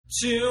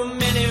Two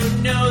men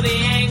who know the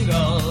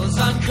angles,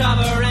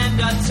 uncover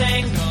and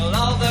untangle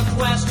all the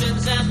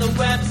questions and the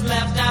webs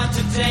left out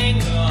to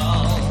tangle.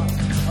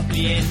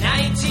 In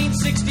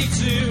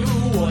 1962,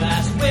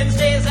 last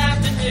Wednesday's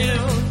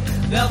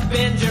afternoon, they'll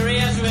bend your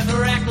ears with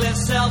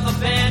reckless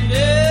self-abandon.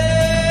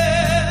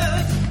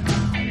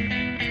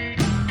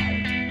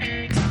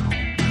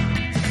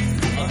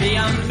 The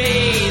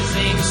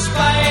amazing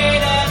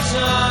Spider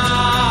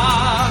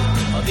Talk,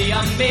 the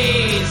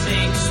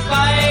amazing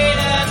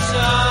Spider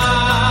Talk.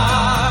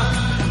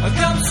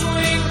 Come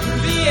swing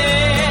through the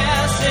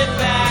air, sit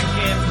back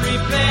and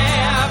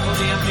prepare for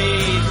the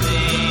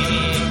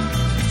amazing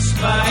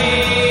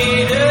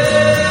Spider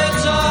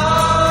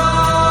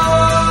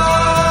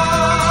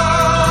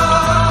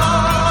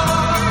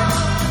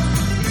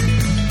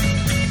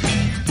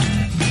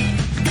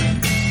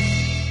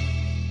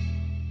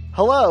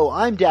Hello,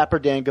 I'm Dapper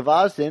Dan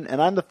Gvozden,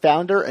 and I'm the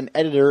founder and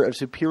editor of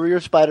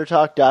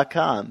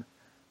SuperiorSpiderTalk.com.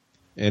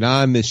 And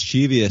I'm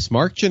mischievous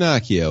Mark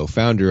Giannacchio,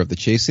 founder of the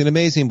Chasing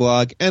Amazing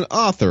blog and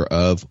author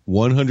of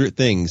 100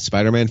 Things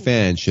Spider-Man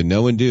Fans Should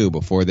Know and Do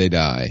Before They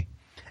Die.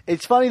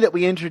 It's funny that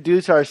we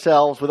introduce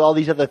ourselves with all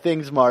these other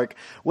things, Mark,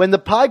 when the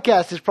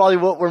podcast is probably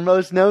what we're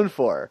most known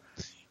for.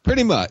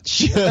 Pretty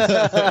much.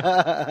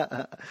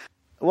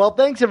 Well,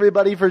 thanks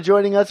everybody for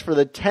joining us for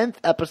the 10th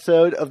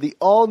episode of the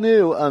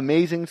all-new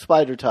Amazing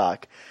Spider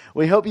Talk.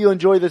 We hope you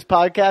enjoy this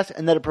podcast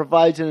and that it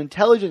provides an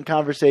intelligent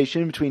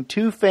conversation between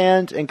two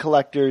fans and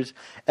collectors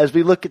as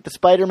we look at the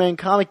Spider-Man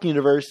comic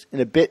universe in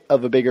a bit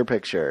of a bigger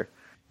picture.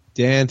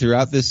 Dan,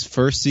 throughout this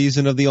first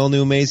season of the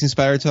all-new Amazing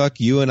Spider Talk,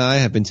 you and I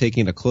have been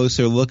taking a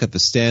closer look at the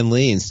Stan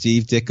Lee and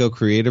Steve Ditko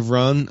creative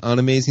run on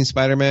Amazing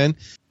Spider-Man.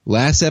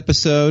 Last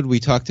episode, we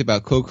talked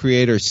about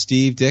co-creator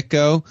Steve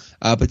Ditko,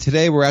 but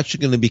today we're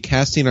actually going to be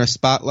casting our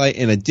spotlight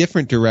in a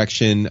different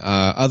direction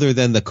other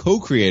than the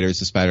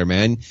co-creators of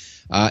Spider-Man.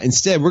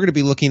 Instead, we're going to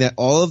be looking at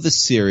all of the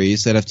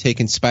series that have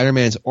taken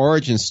Spider-Man's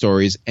origin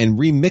stories and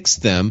remixed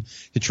them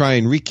to try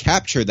and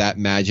recapture that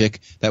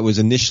magic that was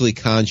initially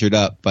conjured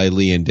up by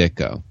Lee and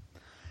Ditko.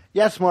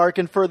 Yes, Mark,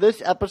 and for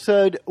this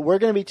episode, we're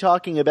going to be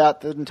talking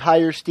about the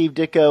entire Steve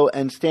Ditko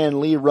and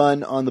Stan Lee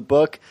run on the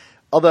book.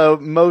 Although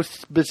most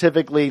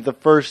specifically the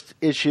first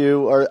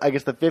issue, or I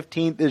guess the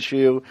 15th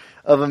issue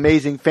of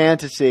Amazing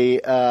Fantasy,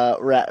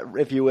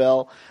 if you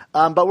will.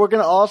 But we're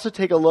going to also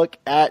take a look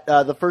at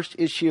the first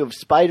issue of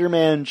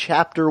Spider-Man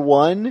Chapter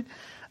 1.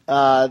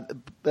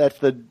 That's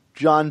the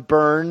John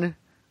Byrne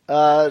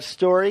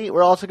story.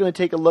 We're also going to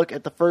take a look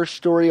at the first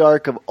story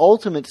arc of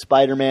Ultimate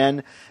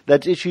Spider-Man.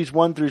 That's issues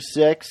 1 through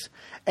 6.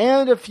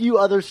 And a few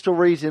other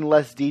stories in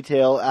less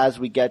detail as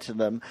we get to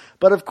them.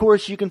 But of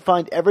course, you can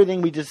find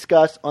everything we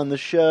discuss on the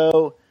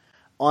show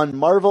on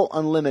Marvel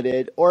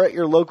Unlimited or at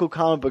your local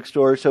comic book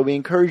store. So we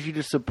encourage you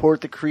to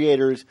support the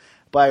creators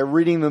by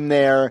reading them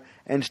there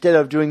instead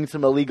of doing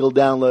some illegal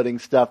downloading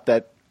stuff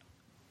that,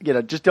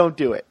 just don't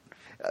do it.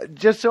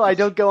 Just so I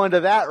don't go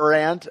into that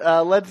rant,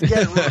 let's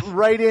get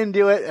right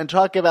into it and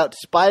talk about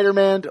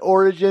Spider-Man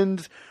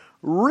Origins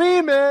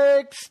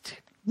Remixed.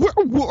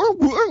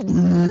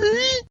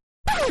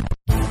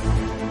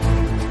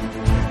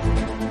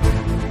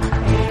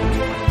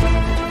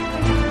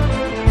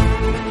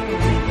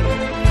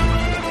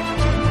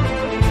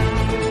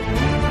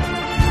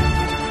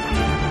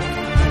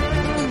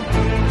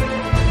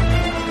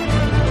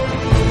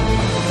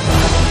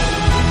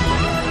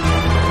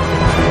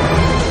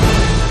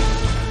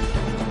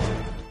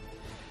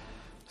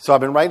 So I've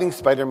been writing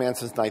Spider-Man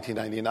since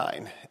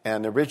 1999,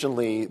 and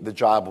originally the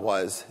job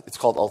it's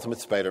called Ultimate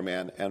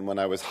Spider-Man, and when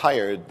I was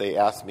hired, they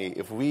asked me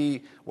if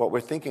what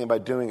we're thinking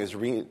about doing is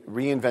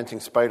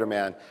reinventing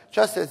Spider-Man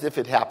just as if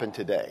it happened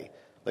today.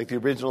 Like the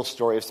original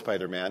story of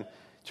Spider-Man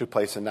took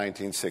place in the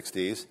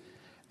 1960s,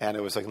 and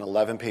it was like an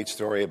 11-page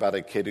story about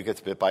a kid who gets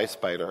bit by a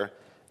spider,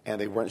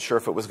 and they weren't sure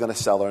if it was going to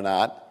sell or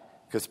not,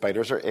 because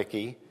spiders are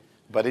icky,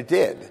 but it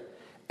did.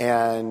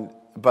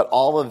 But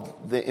all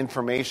of the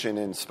information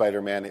in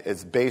Spider-Man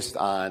is based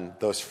on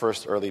those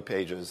first early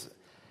pages.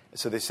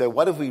 So they said,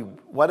 what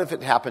if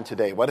it happened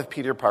today? What if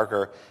Peter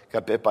Parker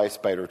got bit by a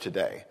spider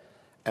today?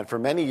 And for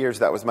many years,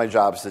 that was my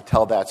job, is to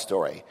tell that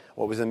story.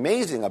 What was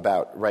amazing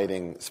about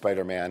writing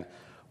Spider-Man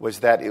was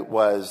that it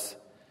was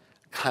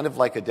kind of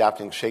like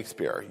adapting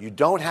Shakespeare. You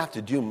don't have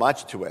to do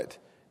much to it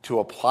to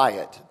apply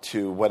it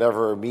to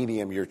whatever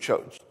medium you're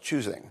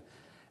choosing.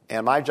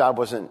 And my job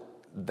wasn't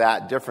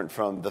that different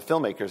from the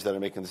filmmakers that are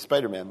making the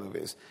Spider-Man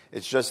movies.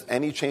 It's just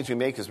any change we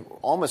make is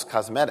almost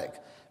cosmetic,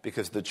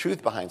 because the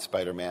truth behind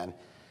Spider-Man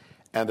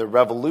and the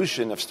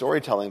revolution of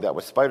storytelling that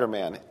was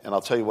Spider-Man, and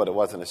I'll tell you what it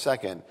was in a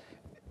second,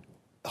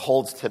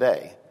 holds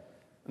today.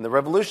 And the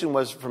revolution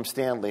was from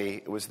Stan Lee.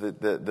 It was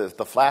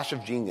the flash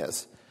of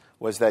genius,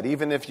 was that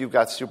even if you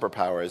got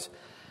superpowers,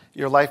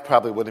 your life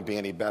probably wouldn't be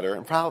any better.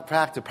 In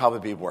fact, it'd probably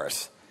be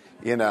worse.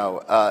 He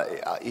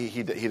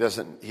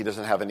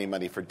doesn't have any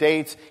money for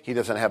dates. He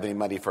doesn't have any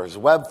money for his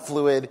web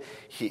fluid.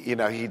 He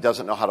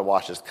doesn't know how to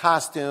wash his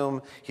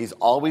costume. He's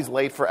always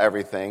late for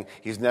everything.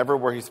 He's never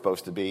where he's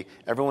supposed to be.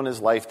 Everyone in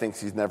his life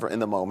thinks he's never in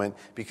the moment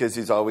because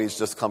he's always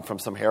just come from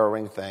some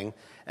harrowing thing.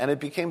 And it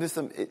became this,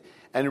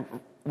 and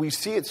we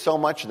see it so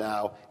much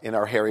now in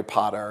our Harry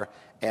Potter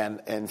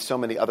and so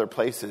many other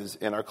places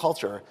in our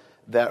culture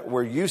that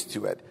we're used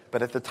to it.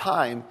 But at the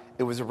time,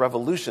 it was a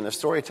revolution of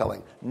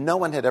storytelling. No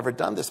one had ever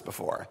done this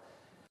before.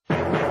 All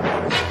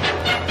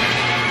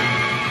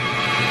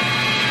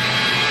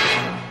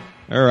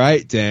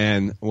right,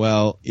 Dan.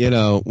 Well,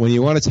 when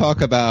you want to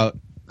talk about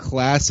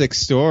classic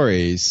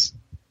stories,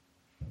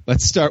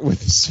 let's start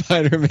with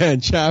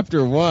Spider-Man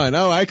Chapter 1.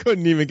 Oh, I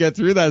couldn't even get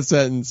through that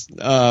sentence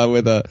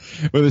with a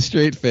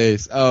straight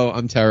face. Oh,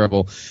 I'm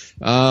terrible.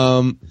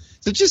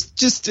 So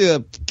just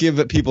to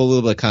give people a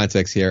little bit of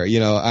context here,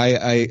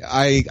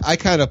 I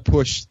kind of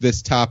pushed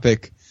this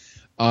topic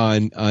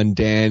on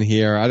Dan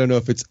here. I don't know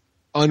if it's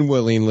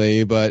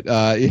unwillingly, but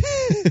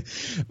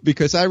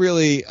because I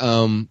really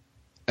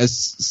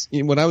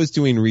when I was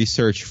doing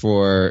research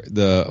for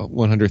the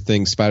 100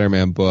 Things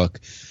Spider-Man book,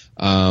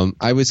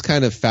 I was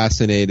kind of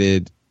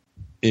fascinated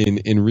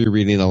in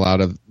rereading a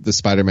lot of the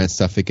Spider-Man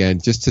stuff again,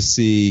 just to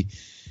see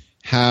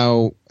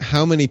how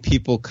many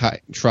people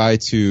try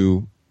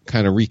to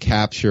kind of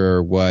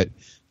recapture what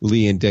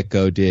Lee and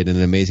Ditko did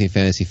in Amazing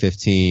Fantasy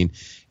 15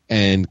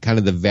 and kind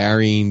of the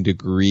varying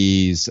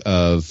degrees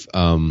of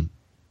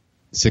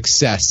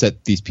success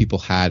that these people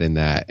had in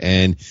that.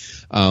 And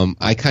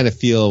I kind of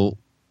feel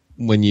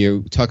when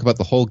you talk about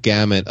the whole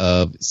gamut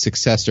of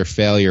success or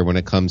failure when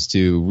it comes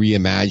to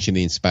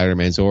reimagining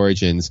Spider-Man's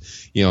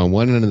origins, on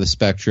one end of the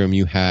spectrum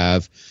you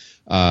have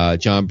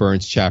John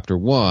Byrne's Chapter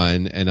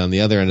 1, and on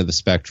the other end of the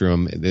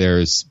spectrum,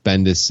 there's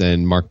Bendis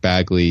and Mark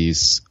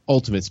Bagley's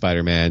Ultimate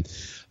Spider-Man.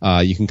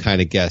 You can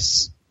kind of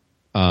guess,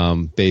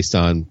 based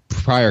on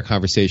prior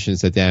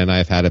conversations that Dan and I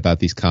have had about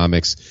these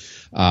comics,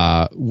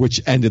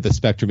 which end of the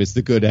spectrum is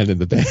the good end of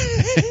the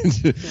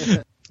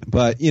band.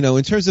 But,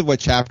 in terms of what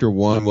Chapter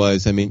 1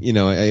 was, I mean,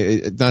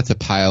 not to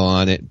pile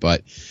on it,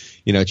 but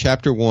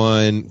Chapter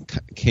 1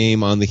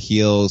 came on the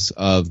heels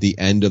of the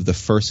end of the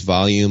first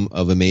volume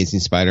of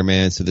Amazing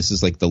Spider-Man. So this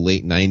is like the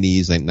late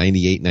 90s, like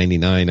 98,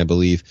 99, I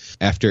believe.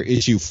 After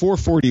issue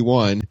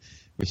 441,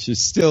 which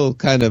is still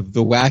kind of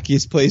the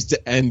wackiest place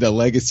to end a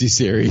legacy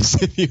series,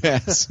 if you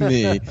ask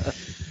me.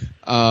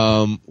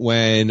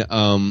 When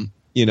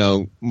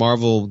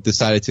Marvel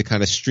decided to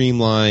kind of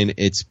streamline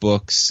its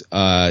books,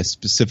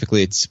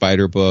 specifically its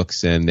Spider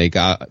books, and they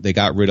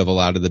got rid of a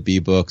lot of the B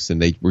books,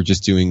 and they were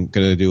just going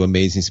to do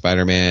Amazing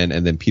Spider-Man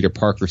and then Peter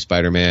Parker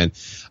Spider-Man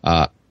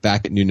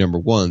back at new number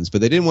ones.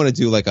 But they didn't want to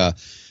do they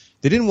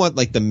didn't want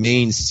the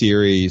main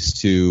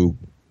series to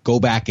go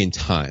back in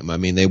time. I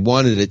mean, they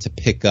wanted it to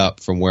pick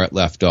up from where it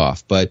left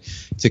off, but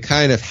to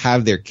kind of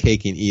have their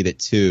cake and eat it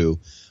too.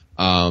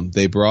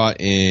 They brought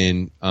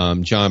in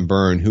John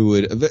Byrne, who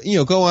would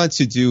go on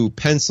to do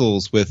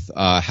pencils with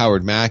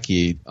Howard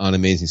Mackie on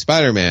Amazing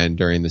Spider-Man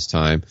during this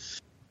time.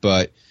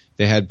 But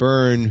they had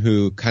Byrne,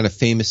 who kind of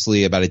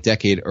famously about a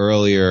decade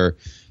earlier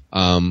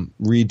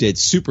redid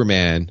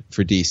Superman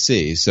for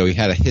DC. So he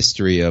had a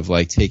history of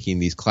taking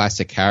these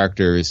classic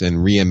characters and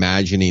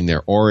reimagining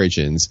their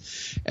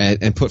origins,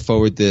 and put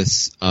forward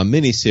this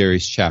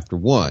miniseries Chapter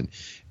 1.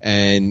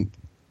 And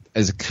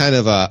as a kind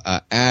of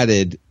a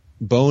added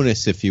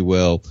bonus, if you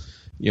will,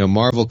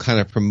 Marvel kind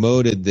of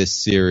promoted this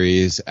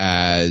series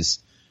as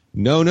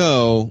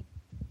no,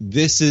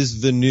 this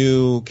is the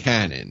new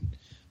canon.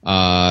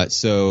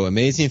 So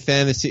Amazing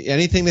Fantasy,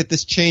 anything that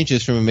this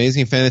changes from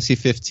Amazing Fantasy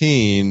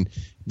 15,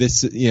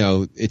 this,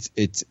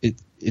 it's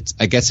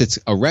I guess it's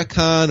a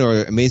retcon,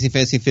 or Amazing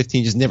Fantasy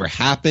 15 just never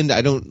happened.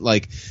 I don't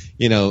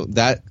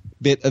that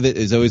bit of it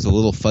is always a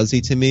little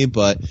fuzzy to me,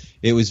 but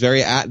it was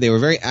they were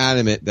very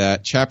adamant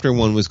that Chapter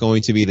 1 was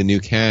going to be the new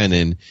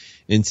canon,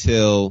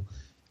 until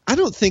I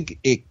don't think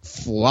it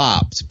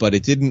flopped, but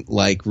it didn't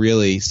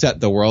really set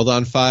the world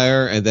on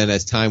fire. And then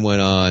as time went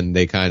on,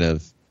 they kind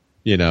of,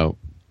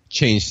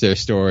 changed their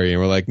story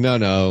and were like,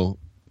 no,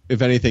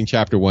 if anything,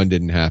 Chapter 1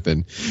 didn't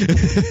happen.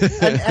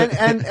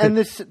 and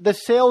the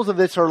sales of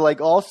this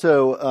are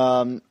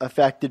also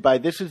affected by,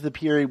 this is the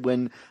period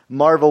when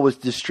Marvel was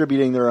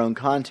distributing their own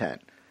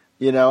content,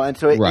 and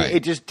so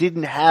it just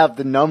didn't have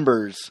the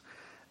numbers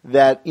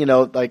that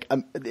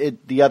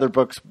the other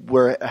books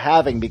were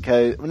having,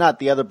 because not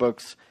the other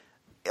books,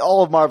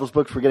 all of Marvel's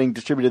books were getting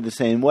distributed the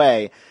same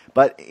way,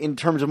 but in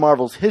terms of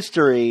Marvel's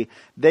history,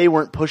 they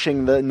weren't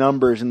pushing the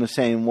numbers in the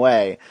same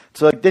way.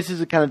 So this is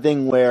the kind of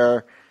thing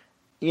where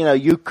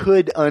you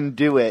could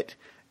undo it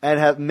and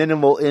have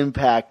minimal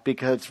impact,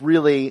 because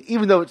really,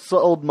 even though it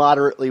sold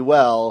moderately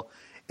well,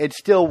 it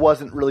still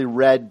wasn't really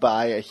read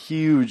by a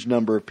huge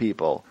number of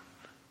people.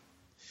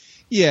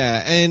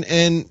 Yeah, and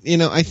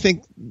I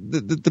think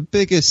the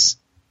biggest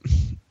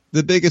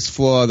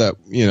flaw that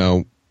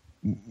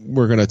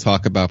we're going to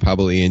talk about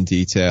probably in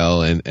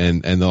detail,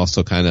 and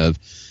also kind of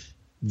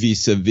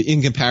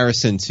in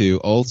comparison to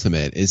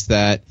Ultimate, is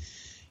that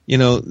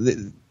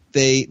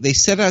they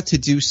set out to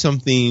do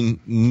something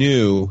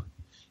new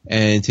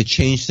and to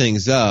change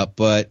things up,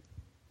 but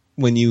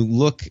when you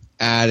look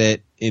at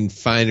it in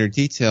finer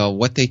detail,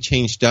 what they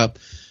changed up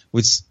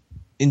was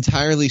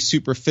entirely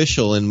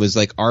superficial and was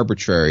like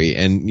arbitrary,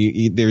 and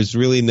there's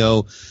really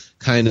no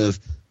kind of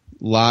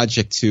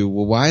logic to,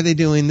 well, why are they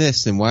doing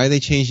this and why are they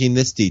changing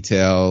this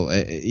detail?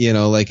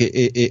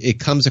 It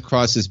comes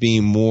across as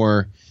being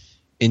more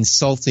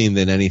insulting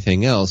than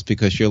anything else,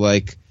 because you're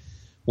like,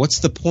 what's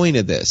the point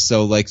of this?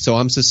 So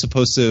I'm just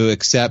supposed to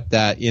accept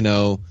that,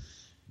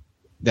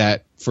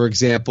 that, for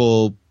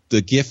example,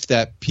 the gift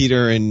that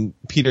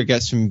Peter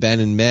gets from Ben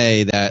and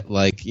May that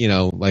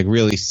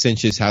really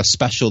cinches how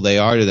special they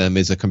are to them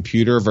is a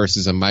computer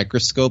versus a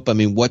microscope. I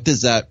mean, what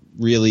does that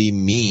really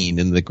mean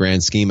in the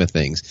grand scheme of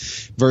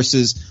things?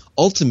 Versus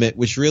Ultimate,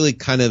 which really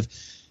kind of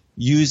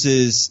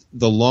uses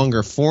the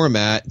longer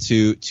format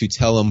to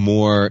tell a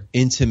more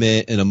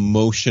intimate and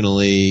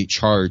emotionally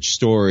charged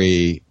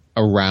story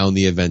around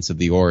the events of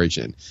the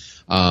origin.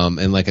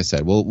 And like I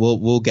said,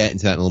 we'll get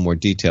into that in a little more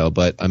detail.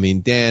 But I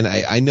mean, Dan,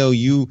 I know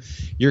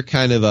you're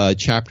kind of a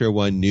chapter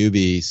 1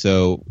 newbie.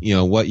 So,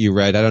 what you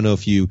read, I don't know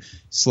if you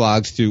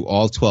slogged through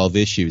all 12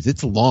 issues.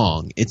 It's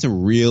long. It's a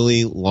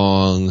really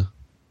long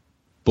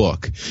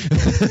book.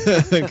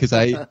 Cause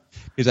I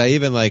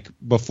even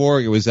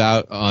before it was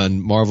out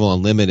on Marvel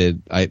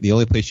Unlimited, the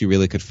only place you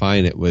really could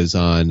find it was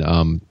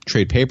on,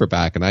 trade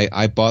paperback. And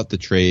I bought the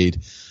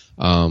trade,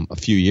 a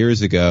few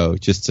years ago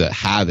just to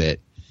have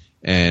it.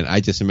 And I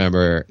just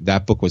remember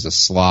that book was a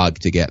slog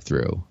to get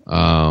through.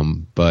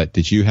 But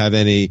did you have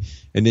any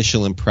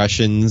initial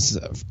impressions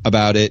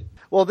about it?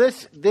 Well,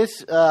 this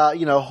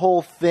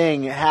whole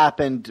thing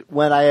happened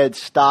when I had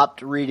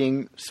stopped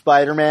reading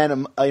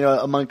Spider-Man,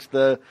 amongst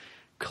the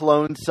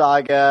Clone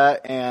Saga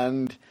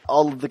and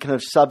all of the kind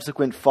of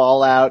subsequent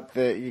fallout,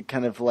 the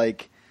kind of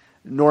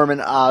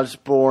Norman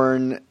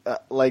Osborn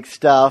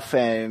stuff,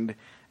 and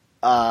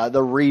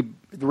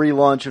the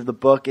relaunch of the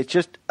book. It's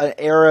just an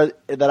era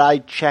that I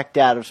checked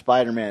out of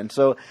Spider-Man.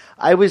 So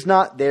I was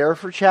not there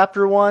for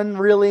chapter 1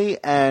 really,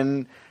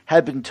 and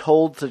had been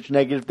told such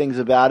negative things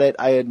about it.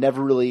 I had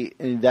never really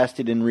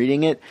invested in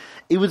reading it.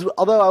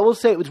 Although I will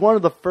say it was one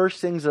of the first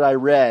things that I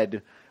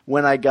read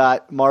when I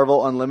got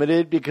Marvel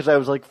Unlimited, because I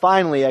was like,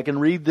 finally I can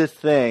read this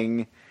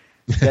thing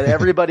that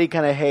everybody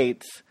kind of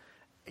hates,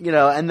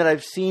 and that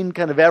I've seen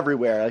kind of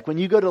everywhere. Like when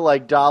you go to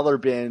dollar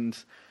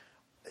bins,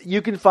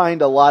 you can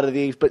find a lot of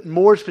these, but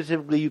more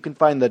specifically, you can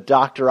find the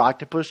Dr.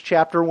 Octopus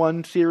Chapter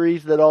 1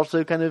 series that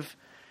also kind of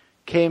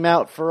came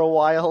out for a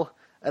while,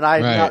 and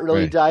I've not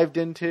really dived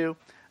into.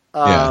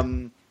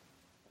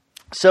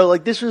 So,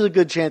 this was a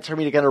good chance for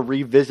me to kind of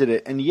revisit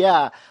it. And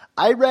yeah,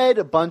 I read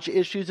a bunch of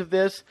issues of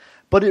this,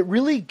 but it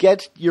really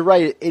gets, you're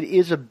right, it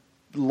is a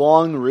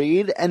long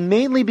read, and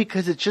mainly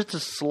because it's just a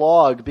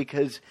slog,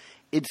 because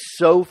it's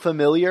so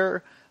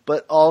familiar,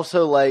 but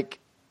also,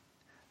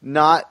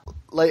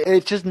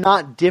 it's just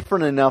not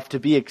different enough to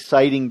be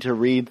exciting to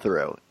read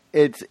through.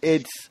 It's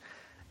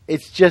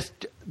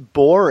just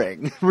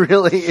boring,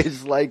 really,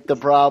 is the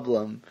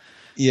problem.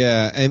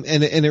 Yeah, and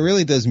it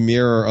really does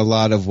mirror a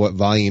lot of what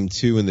Volume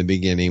 2 in the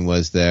beginning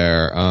was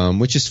there,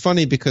 which is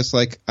funny because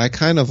I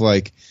kind of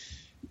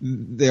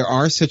there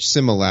are such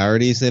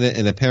similarities in it,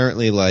 and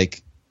apparently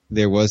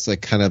there was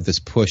kind of this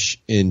push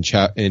in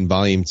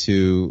Volume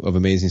 2 of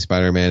Amazing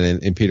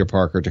Spider-Man and Peter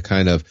Parker to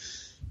kind of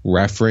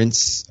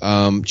reference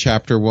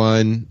chapter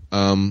 1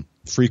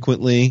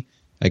 frequently,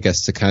 I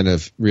guess, to kind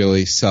of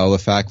really sell the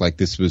fact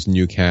this was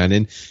new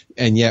canon.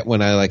 And yet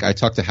when I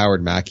talked to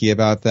Howard Mackey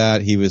about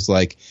that, he was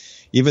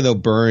even though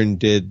Byrne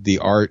did the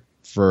art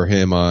for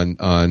him on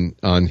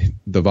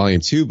the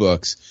Volume 2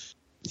 books,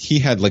 he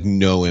had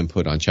no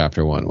input on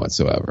chapter 1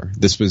 whatsoever.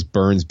 This was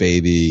Byrne's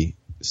baby,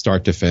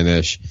 start to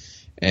finish.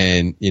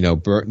 And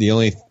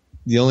the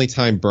only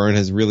time Byrne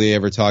has really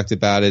ever talked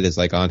about it is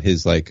on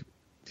his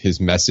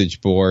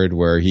message board,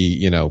 where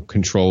he,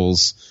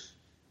 controls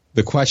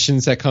the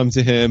questions that come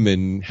to him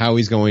and how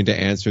he's going to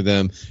answer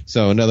them.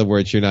 So in other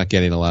words, you're not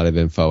getting a lot of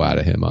info out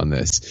of him on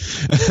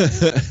this.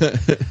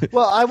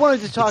 Well, I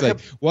wanted to talk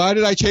why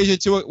did I change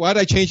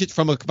it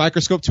from a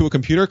microscope to a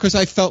computer? Because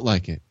I felt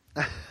like it.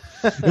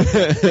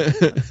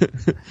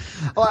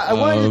 Well, I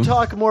wanted to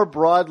talk more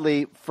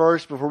broadly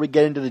first, before we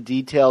get into the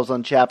details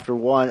on chapter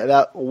 1,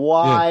 about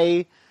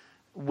why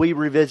we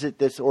revisit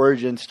this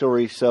origin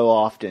story so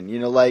often.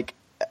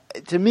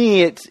 To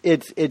me,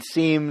 it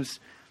seems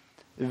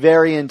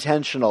very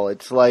intentional.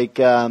 It's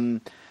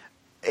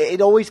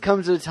it always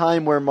comes at a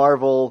time where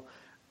Marvel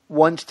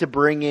wants to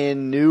bring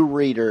in new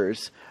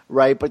readers,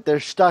 right? But they're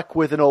stuck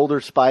with an older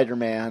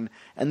Spider-Man,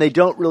 and they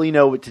don't really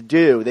know what to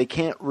do. They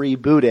can't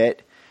reboot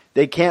it.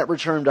 They can't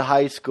return to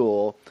high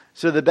school.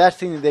 So the best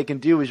thing that they can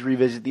do is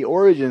revisit the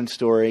origin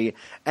story,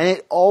 and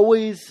it's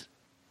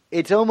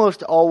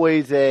almost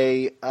always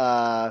a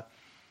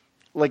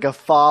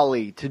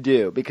folly to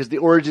do, because the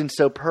origin's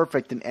so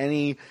perfect, and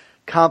any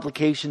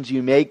complications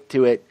you make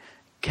to it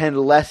can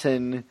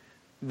lessen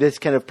this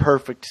kind of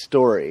perfect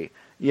story,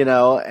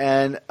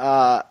 and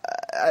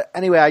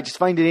anyway, I just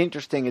find it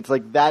interesting. It's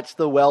like that's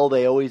the well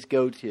they always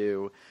go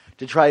to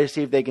try to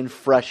see if they can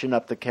freshen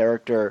up the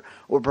character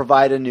or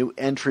provide a new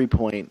entry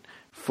point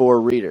for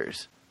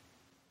readers.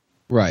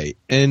 Right.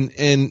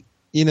 And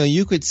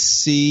you could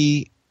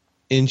see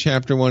in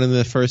chapter 1 of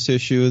the first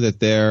issue that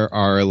there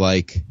are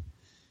like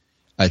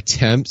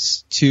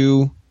attempts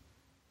to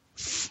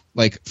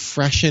like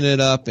freshen it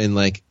up and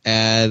like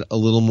add a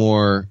little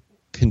more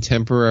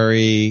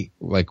contemporary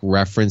like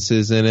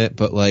references in it,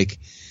 but like,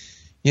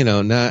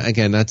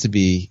 not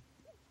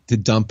to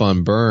dump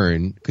on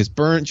Byrne, because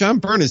John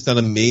Byrne has done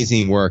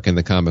amazing work in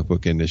the comic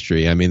book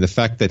industry. I mean, the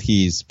fact that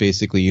he's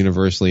basically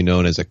universally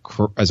known as a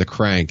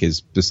crank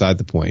is beside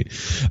the point.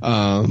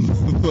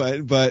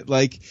 But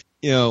like,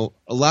 a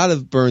lot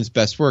of Byrne's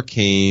best work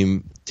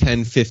came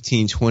 10,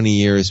 15, 20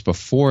 years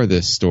before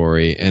this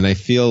story. And I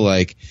feel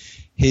like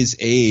his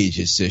age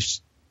is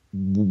just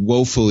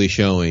woefully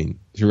showing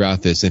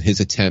throughout this, and his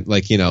attempt,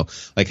 like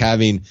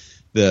having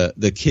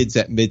the kids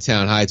at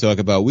Midtown High talk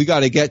about, we got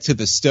to get to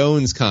the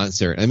Stones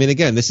concert. I mean,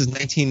 again, this is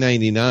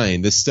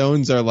 1999. The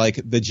Stones are like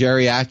they're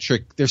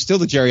still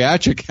the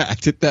geriatric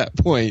act at that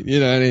point. You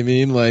know what I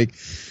mean? Like,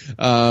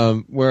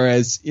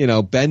 whereas,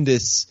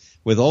 Bendis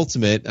with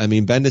Ultimate, I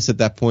mean, Bendis at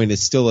that point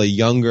is still a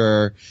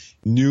younger,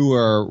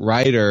 newer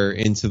writer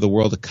into the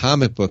world of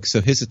comic books. So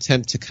his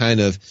attempt to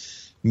kind of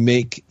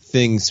make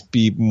things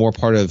be more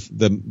part of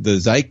the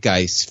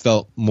zeitgeist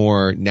felt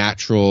more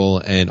natural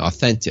and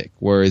authentic,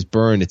 whereas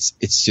Byrne,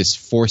 it's just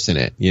forcing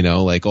it,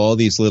 like all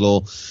these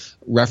little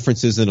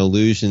references and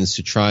allusions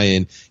to try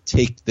and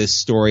take this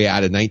story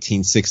out of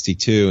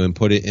 1962 and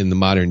put it in the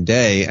modern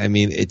day. I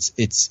mean,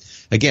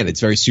 it's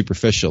very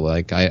superficial.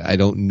 Like I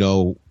don't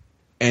know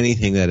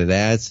anything that it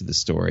adds to the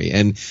story,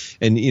 and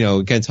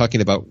again,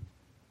 talking about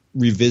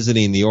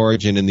revisiting the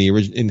origin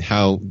and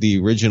how the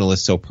original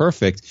is so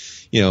perfect,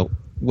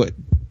 what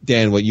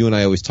you and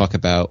I always talk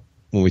about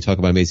when we talk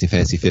about Amazing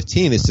Fantasy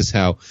 15 is just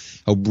how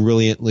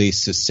brilliantly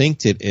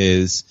succinct it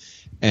is.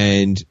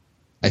 And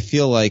I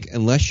feel like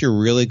unless you're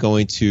really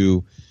going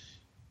to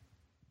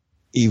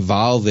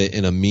evolve it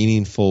in a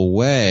meaningful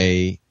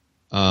way,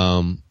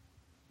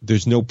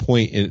 there's no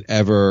point in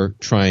ever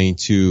trying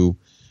to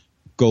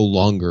go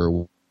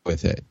longer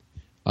with it.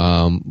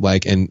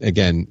 And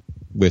again,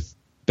 with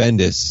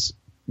Bendis,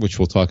 which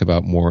we'll talk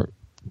about more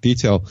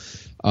detail,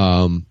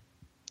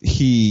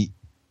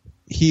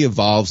 he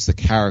evolves the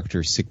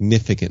character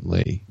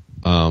significantly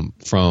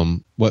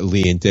from what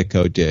Lee and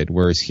Ditko did.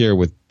 Whereas here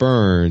with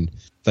Byrne,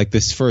 like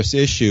this first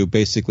issue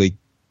basically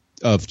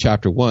of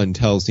chapter 1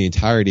 tells the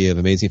entirety of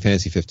Amazing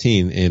Fantasy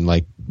 15 in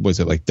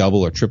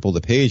double or triple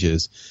the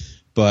pages,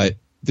 but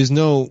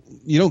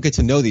you don't get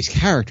to know these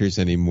characters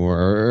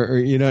anymore, or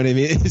you know what I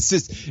mean? It's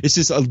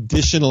just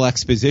additional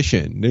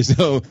exposition.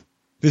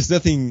 There's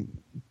nothing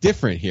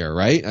different here,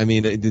 right? I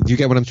mean, did you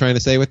get what I'm trying to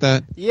say with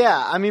that? Yeah,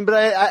 I mean, but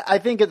I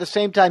think at the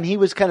same time he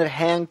was kind of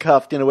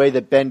handcuffed in a way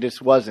that Bendis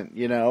wasn't,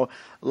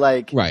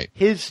 Like, right.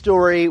 His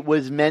story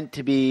was meant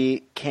to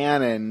be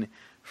canon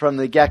from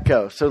the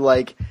get-go. So,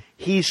 like,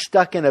 he's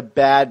stuck in a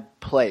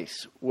bad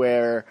place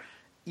where,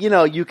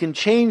 you can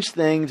change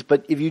things,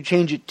 but if you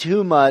change it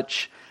too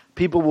much,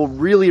 people will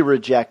really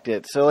reject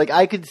it. So, like,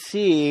 I could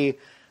see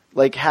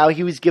like how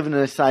he was given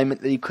an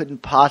assignment that he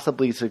couldn't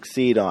possibly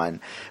succeed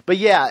on. But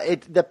yeah,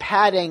 the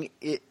padding,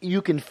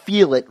 you can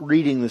feel it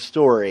reading the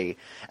story.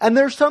 And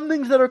there's some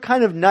things that are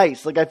kind of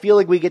nice. Like I feel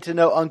like we get to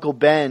know Uncle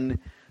Ben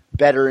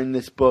better in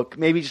this book,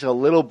 maybe just a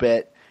little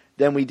bit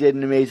than we did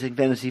in Amazing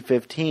Fantasy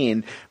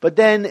 15. But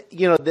then,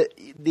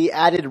 the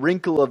added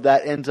wrinkle of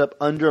that ends up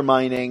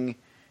undermining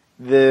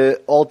the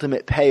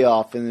ultimate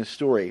payoff in the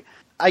story.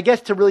 I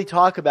guess to really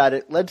talk about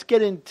it, let's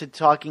get into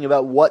talking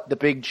about what the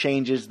big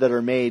changes that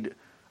are made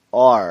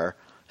are,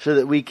 so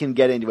that we can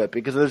get into it,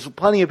 because there's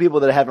plenty of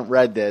people that haven't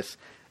read this,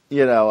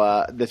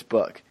 this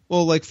book.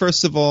 Well, like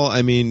first of all,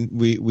 I mean,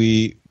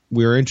 we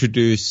were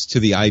introduced to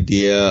the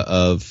idea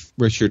of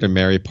Richard and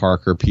Mary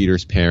Parker,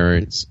 Peter's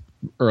parents,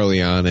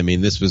 early on. I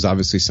mean, this was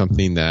obviously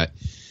something that,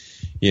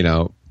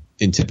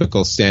 in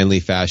typical Stan Lee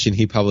fashion,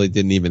 he probably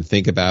didn't even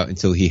think about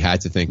until he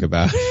had to think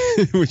about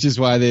it, which is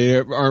why they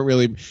aren't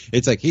really.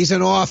 It's like, he's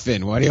an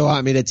orphan. What do you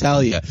want me to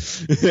tell you?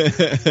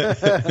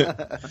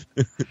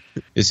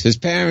 Is his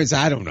parents,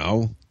 I don't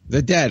know,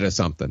 they're dead or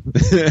something.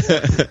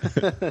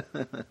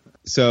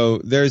 So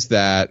there's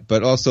that,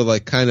 but also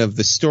like kind of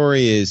the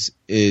story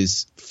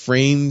is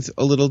framed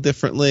a little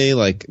differently,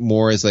 like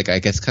more as like, I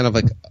guess kind of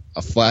like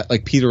a flat,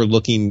 like Peter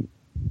looking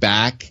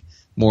back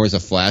more as a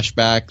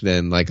flashback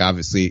than like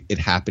obviously it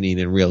happening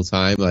in real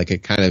time. Like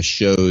it kind of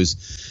shows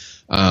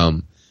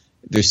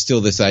there's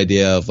still this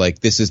idea of like,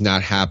 this is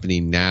not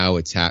happening now,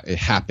 it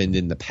happened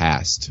in the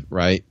past,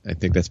 right? I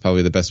think that's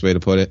probably the best way to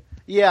put it.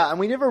 Yeah, and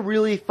we never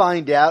really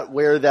find out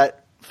where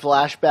that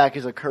flashback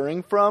is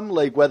occurring from,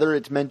 like whether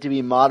it's meant to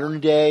be modern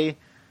day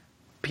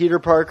Peter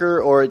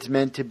Parker or it's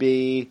meant to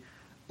be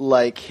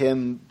like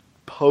him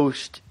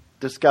post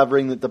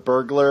discovering that the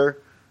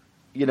burglar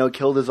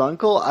killed his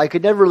uncle. I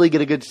could never really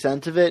get a good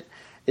sense of it.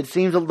 It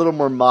seems a little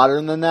more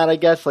modern than that, I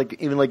guess, like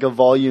even like a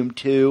Volume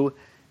 2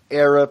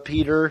 era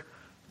Peter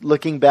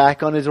looking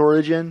back on his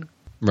origin.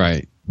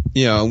 Right.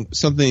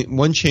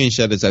 One change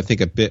that is, I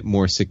think, a bit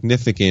more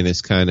significant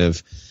is kind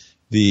of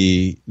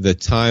the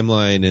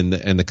timeline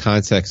and the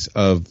context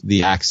of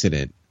the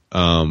accident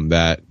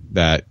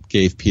that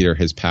gave Peter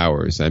his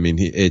powers. I mean,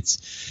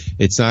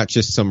 it's not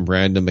just some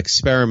random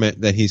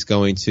experiment that he's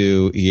going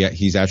to.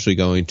 He's actually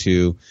going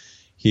to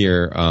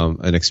hear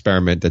an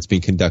experiment that's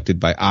being conducted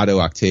by Otto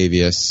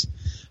Octavius,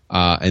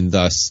 and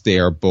thus they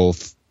are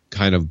both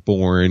kind of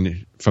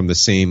born from the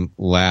same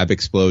lab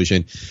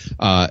explosion.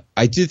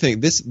 I do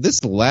think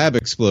this lab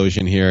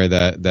explosion here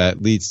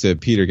that leads to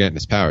Peter getting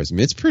his powers, I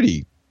mean, it's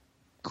pretty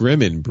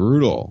grim and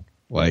brutal,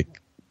 like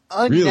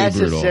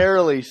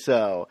unnecessarily really brutal.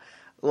 So.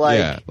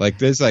 Like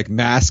there's like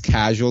mass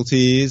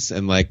casualties,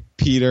 and like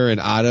Peter and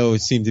Otto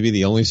seem to be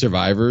the only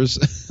survivors.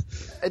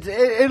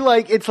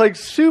 It's like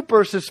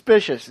super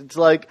suspicious. It's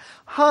like,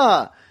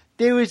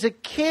 there was a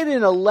kid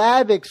in a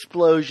lab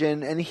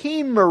explosion and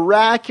he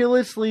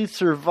miraculously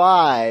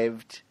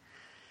survived,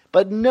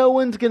 but no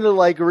one's gonna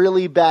like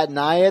really bat an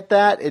eye at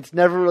that. It's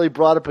never really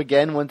brought up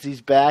again once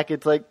he's back.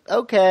 It's like,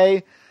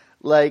 okay,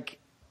 like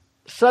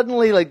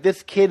suddenly like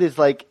this kid is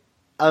like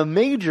a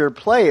major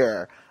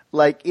player.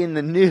 Like in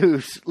the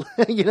news,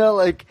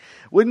 like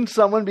wouldn't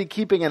someone be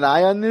keeping an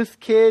eye on this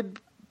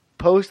kid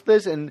post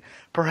this and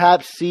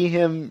perhaps see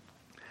him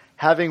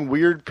having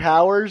weird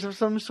powers of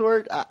some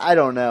sort? I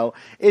don't know.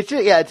 It's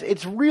just,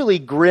 it's really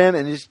grim,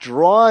 and it's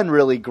drawn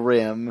really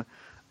grim.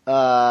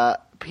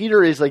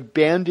 Peter is like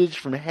bandaged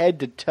from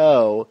head to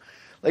toe,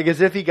 like as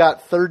if he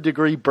got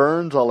 3rd-degree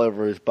burns all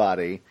over his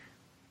body.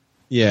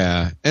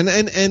 Yeah, and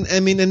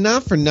I mean, and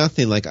not for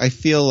nothing. Like I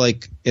feel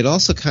like it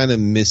also kind of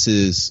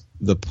misses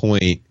the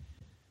point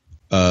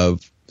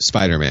of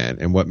Spider-Man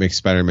and what makes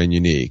Spider-Man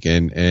unique,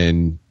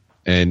 and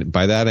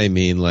by that I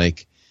mean,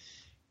 like,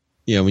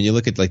 when you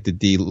look at like the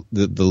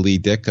Lee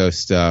Ditko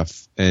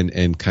stuff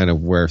and kind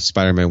of where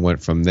Spider-Man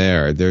went from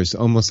there, there's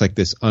almost like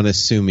this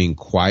unassuming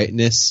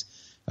quietness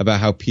about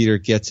how Peter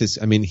gets his.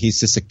 I mean, he's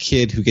just a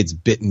kid who gets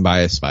bitten by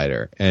a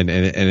spider, and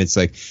it's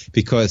like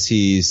because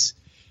he's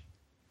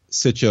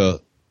such a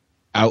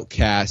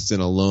outcast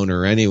and a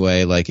loner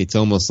anyway, like it's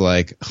almost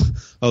like,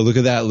 oh, look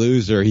at that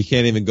loser, he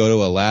can't even go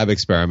to a lab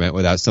experiment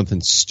without something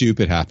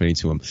stupid happening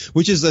to him,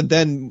 which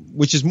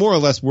is more or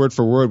less word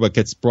for word what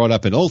gets brought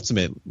up in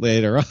Ultimate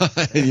later on.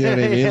 You know what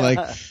I mean? Yeah. Like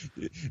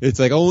it's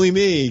like, only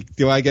me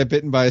do I get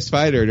bitten by a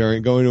spider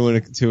during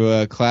going to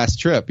a class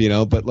trip,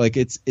 but like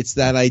it's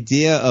that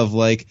idea of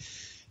like,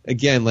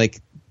 again, like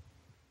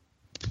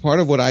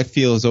part of what I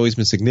feel has always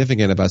been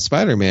significant about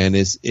Spider-Man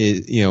is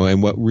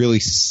and what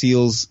really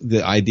seals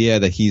the idea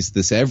that he's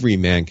this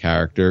everyman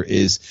character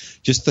is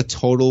just the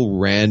total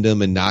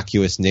random,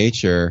 innocuous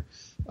nature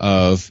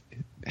of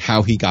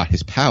how he got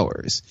his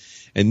powers.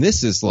 And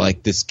this is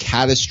like this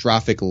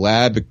catastrophic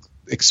lab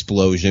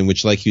explosion,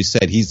 which, like you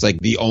said, he's like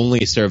the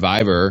only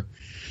survivor.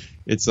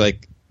 It's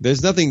like,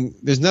 there's nothing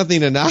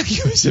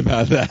innocuous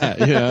about that,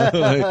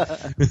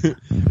 Like,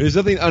 there's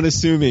nothing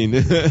unassuming.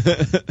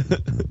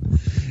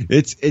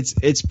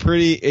 It's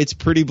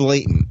pretty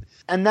blatant.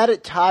 And that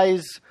it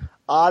ties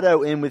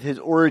Otto in with his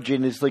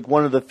origin is like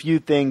one of the few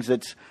things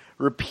that's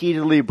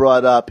repeatedly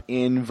brought up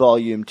in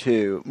Volume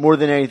 2, more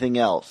than anything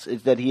else,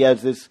 is that he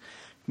has this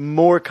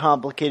more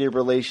complicated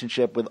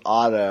relationship with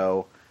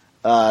Otto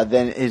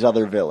than his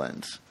other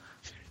villains.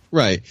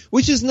 Right,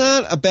 which is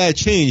not a bad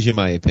change in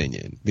my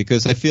opinion,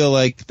 because I feel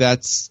like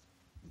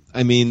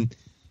again,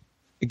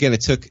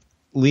 it took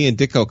Lee and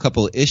Ditko a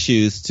couple of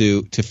issues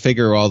to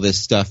figure all this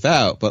stuff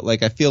out, but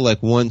like I feel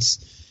like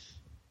once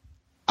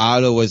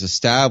Otto was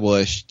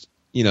established,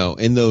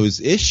 in those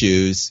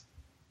issues,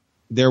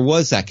 there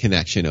was that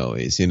connection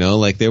always,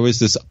 like there was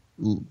this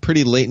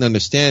pretty latent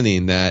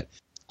understanding that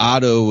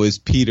Otto was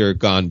Peter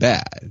gone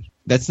bad.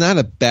 That's not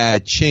a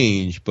bad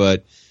change,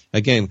 but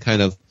again,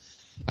 kind of,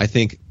 I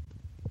think,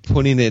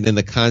 putting it in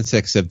the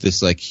context of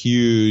this like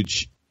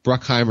huge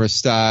Bruckheimer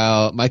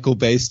style, Michael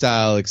Bay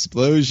style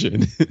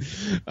explosion,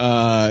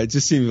 it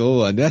just seemed a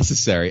little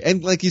unnecessary.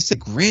 And like you said,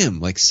 grim,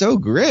 like so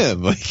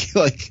grim,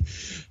 like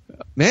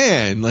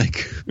man,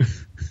 like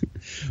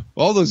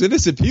all those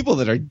innocent people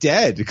that are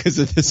dead because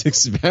of this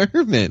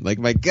experiment. Like,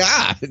 my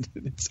God,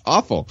 it's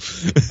awful.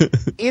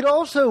 It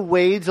also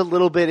wades a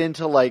little bit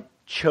into like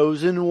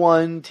Chosen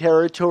One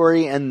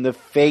territory and the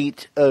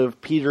fate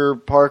of Peter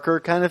Parker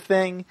kind of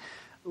thing,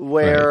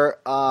 where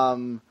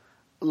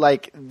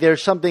like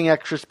there's something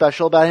extra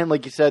special about him.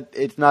 Like you said,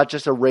 it's not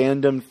just a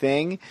random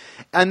thing,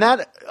 and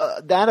that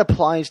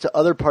applies to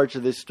other parts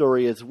of this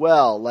story as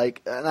well.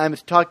 Like, and I'm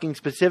talking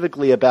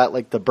specifically about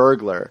like the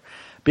burglar,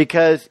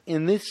 because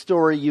in this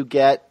story you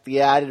get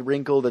the added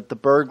wrinkle that the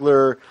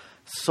burglar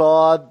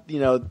saw,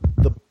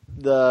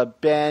 the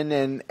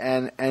Ben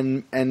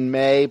and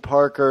May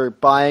Parker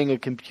buying a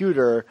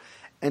computer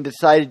and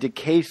decided to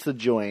case the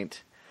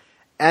joint.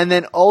 And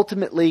then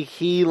ultimately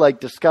he like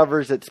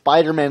discovers that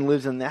Spider-Man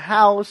lives in the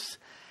house,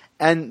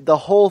 and the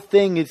whole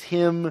thing is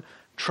him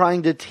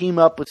trying to team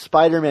up with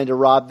Spider-Man to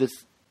rob this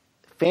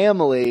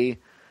family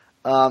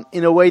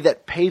in a way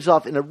that pays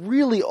off in a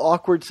really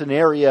awkward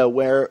scenario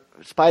where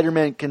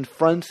Spider-Man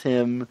confronts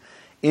him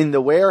in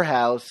the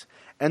warehouse,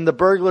 and the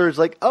burglar is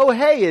like, "Oh,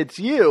 hey, it's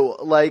you!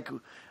 Like,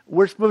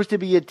 we're supposed to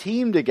be a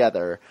team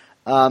together."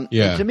 And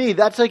to me,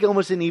 that's like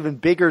almost an even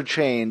bigger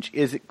change,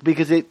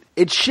 because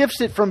it shifts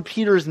it from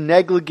Peter's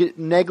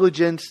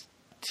negligence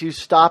to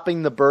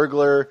stopping the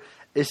burglar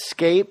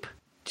escape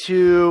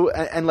to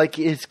and like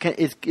his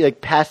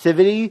like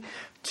passivity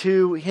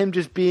to him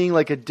just being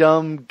like a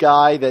dumb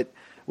guy that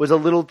was a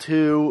little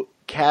too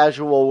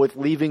casual with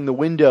leaving the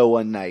window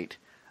one night,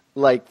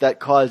 like that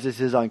causes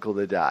his uncle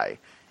to die.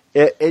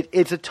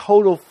 It's a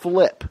total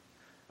flip.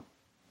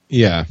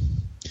 Yeah,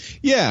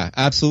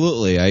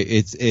 absolutely.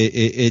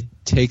 It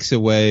takes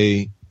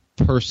away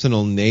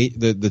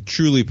the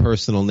truly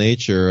personal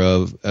nature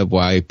of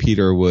why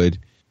Peter would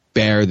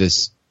bear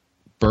this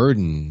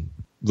burden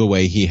the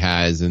way he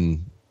has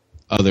in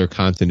other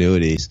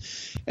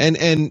continuities,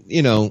 and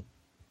you know,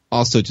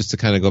 also just to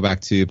kind of go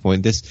back to your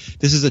point, this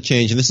is a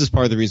change, and this is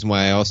part of the reason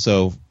why I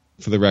also,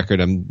 for the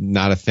record, I'm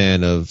not a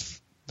fan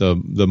of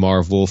the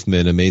Marv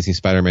Wolfman Amazing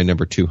Spider-Man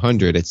number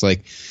 200. It's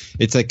like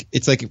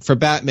for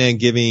Batman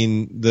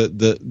giving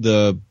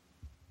the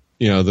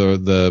you know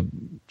the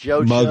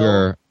Joe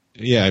mugger,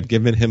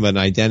 giving him an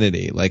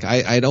identity. Like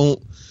I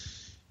don't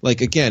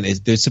like, again,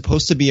 there's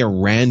supposed to be a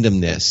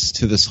randomness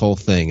to this whole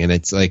thing, and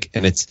it's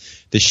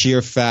the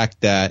sheer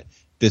fact that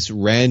this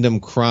random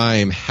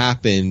crime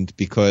happened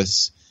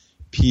because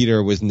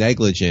Peter was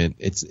negligent.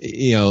 It's,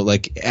 you know,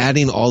 like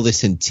adding all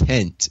this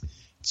intent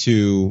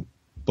to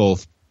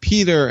both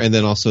Peter and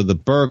then also the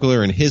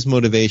burglar and his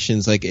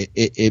motivations, like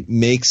it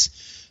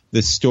makes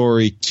the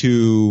story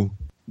too,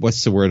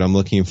 what's the word I'm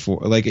looking for?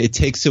 Like it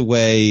takes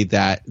away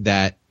that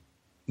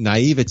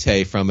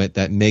naivete from it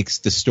that makes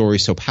the story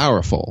so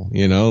powerful,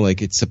 you know?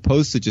 Like it's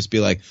supposed to just be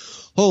like,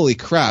 holy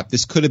crap,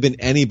 this could have been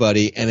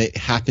anybody, and it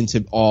happened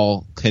to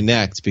all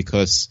connect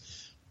because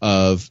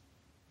of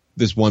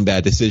this one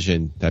bad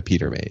decision that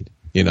Peter made.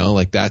 You know,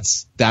 like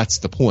that's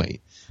the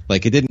point.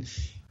 Like it didn't,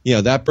 you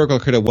know, that burglar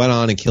could have went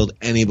on and killed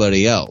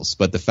anybody else,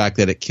 but the fact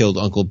that it killed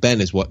Uncle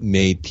Ben is what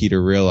made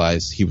Peter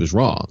realize he was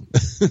wrong.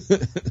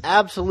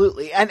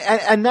 Absolutely.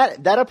 And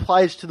that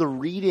applies to the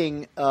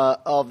reading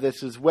of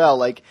this as well.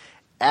 Like,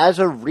 as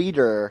a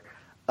reader,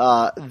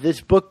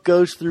 this book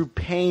goes through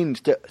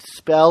pains to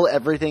spell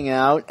everything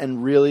out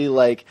and really,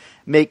 like,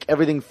 make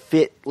everything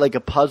fit like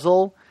a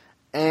puzzle.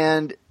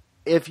 And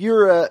if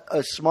you're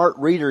a smart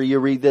reader, you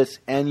read this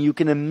and you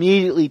can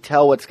immediately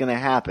tell what's going to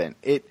happen.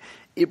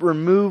 It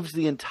removes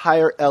the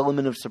entire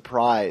element of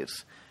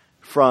surprise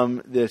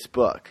from this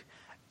book.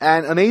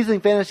 And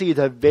Amazing Fantasy is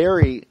a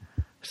very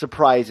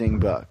surprising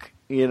book,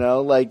 you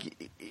know,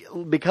 like,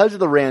 because of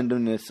the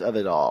randomness of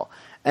it all.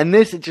 And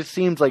this, it just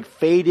seems like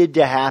fated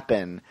to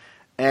happen,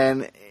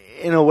 and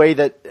in a way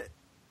that,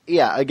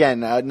 yeah,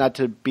 again, not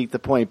to beat the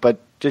point, but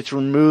just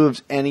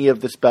removes any of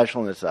the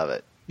specialness of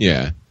it.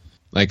 Yeah.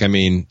 Like, I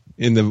mean,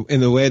 in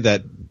the way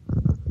that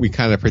we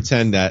kind of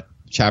pretend that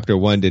Chapter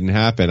 1 didn't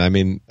happen. I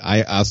mean,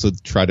 I also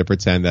try to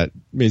pretend that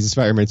Amazing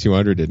Spider-Man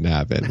 200 didn't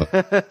happen.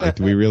 Like,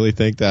 do we really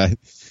think that?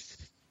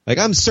 Like,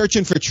 I'm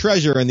searching for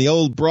treasure in the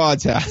old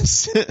broad's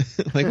house.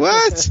 Like,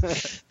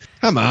 what?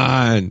 Come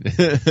on.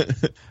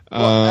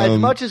 Well, as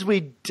much as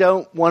we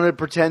don't want to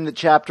pretend that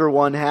Chapter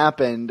 1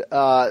 happened,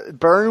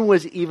 Byrne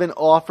was even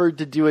offered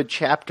to do a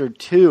Chapter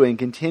 2 and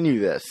continue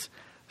this.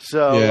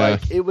 So,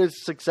 like, it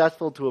was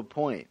successful to a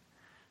point.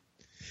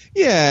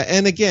 Yeah,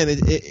 and again,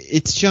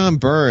 it's John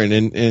Byrne,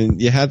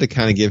 and you had to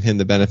kind of give him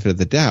the benefit of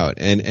the doubt.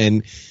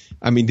 And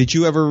I mean, did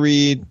you ever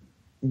read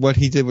what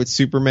he did with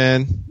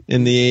Superman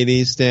in the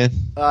 80s,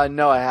 Dan?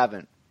 No, I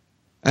haven't.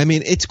 I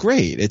mean, it's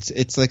great.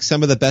 It's like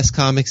some of the best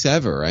comics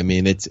ever. I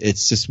mean,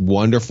 it's just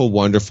wonderful,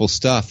 wonderful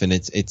stuff, and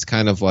it's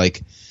kind of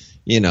like,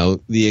 you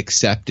know, the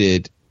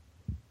accepted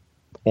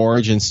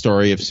origin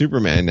story of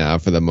Superman now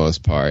for the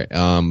most part.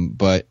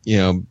 But you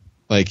know,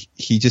 like,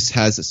 he just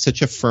has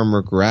such a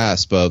firmer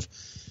grasp of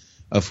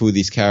who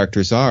these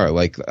characters are.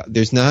 Like,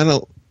 there's not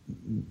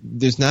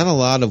a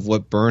lot of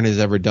what Byrne has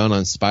ever done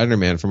on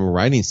Spider-Man from a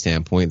writing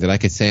standpoint that I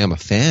could say I'm a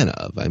fan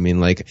of. I mean,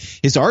 like,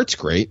 his art's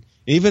great.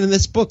 Even in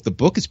this book, the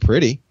book is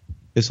pretty.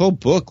 This whole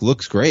book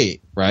looks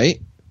great,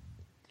 right?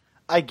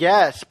 I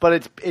guess,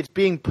 but it's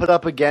being put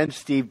up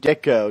against Steve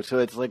Ditko, so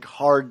it's like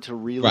hard to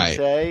really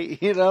say,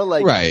 you know,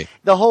 like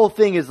the whole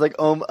thing is like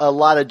a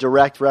lot of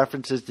direct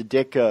references to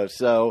Ditko,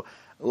 so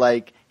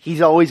like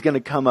he's always going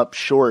to come up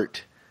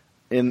short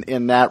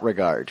in that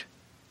regard.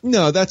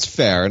 No, that's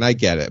fair, and I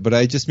get it, but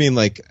I just mean,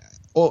 like,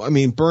 I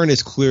mean, Byrne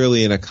is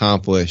clearly an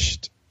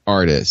accomplished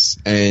artist,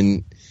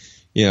 and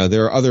you know,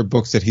 there are other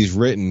books that he's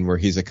written where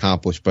he's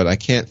accomplished, but I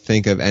can't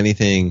think of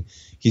anything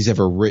he's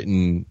ever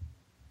written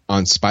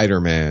on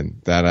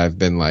Spider-Man that I've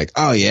been like,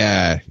 oh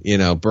yeah, you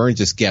know, Byrne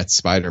just gets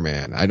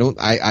Spider-Man. I don't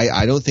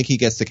think he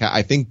gets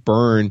I think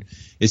Byrne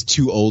is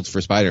too old for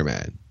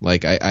Spider-Man.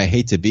 Like, I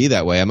hate to be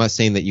that way. I'm not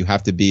saying that you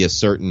have to be a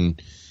certain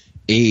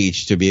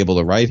age to be able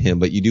to write him,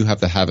 but you do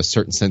have to have a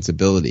certain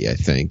sensibility, I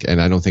think, and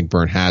I don't think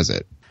Byrne has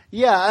it.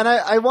 Yeah, and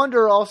I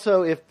wonder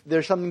also if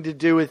there's something to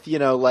do with, you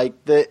know,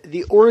 like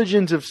the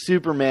origins of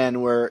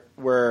Superman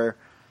were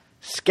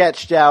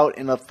sketched out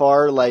in a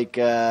far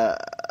less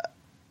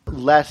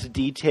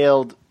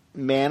detailed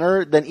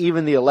manner than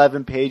even the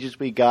 11 pages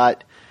we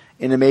got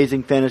in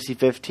Amazing Fantasy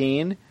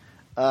 15.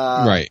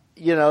 Right.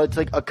 It's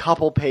like a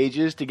couple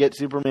pages to get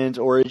Superman's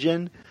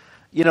origin.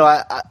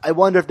 I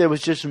wonder if there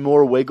was just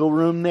more wiggle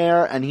room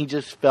there, and he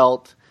just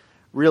felt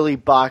really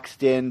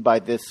boxed in by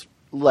this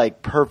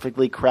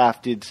perfectly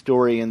crafted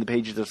story in the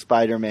pages of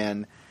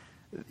Spider-Man.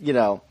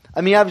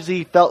 Obviously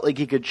he felt like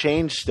he could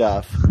change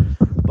stuff,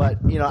 but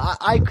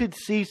I could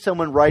see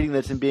someone writing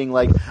this and being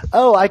like,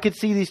 "Oh, I could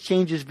see these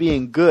changes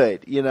being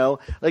good."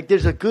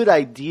 There's a good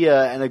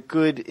idea and a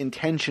good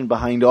intention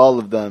behind all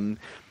of them.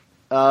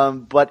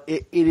 But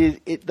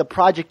the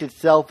project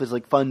itself is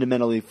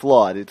fundamentally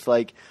flawed. It's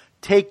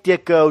take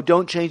Ditko,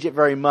 don't change it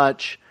very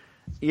much,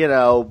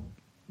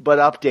 but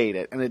update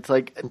it. And it's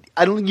I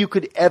don't think you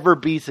could ever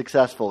be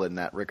successful in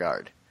that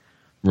regard.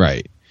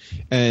 Right.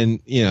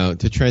 And,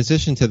 to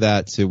transition to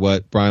that, to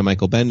what Brian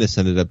Michael Bendis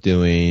ended up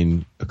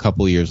doing a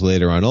couple years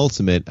later on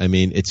Ultimate,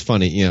 it's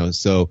funny,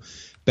 so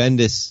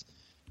Bendis,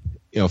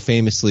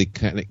 famously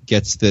kind of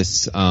gets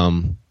this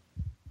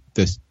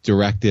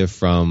directive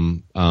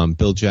from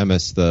Bill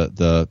Jemas,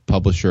 the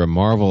publisher of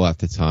Marvel at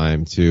the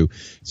time, to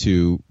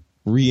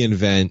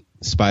reinvent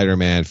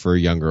Spider-Man for a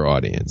younger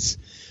audience.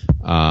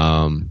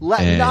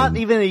 Not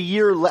even a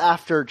year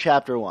after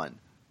Chapter 1.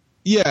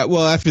 Yeah,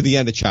 well, after the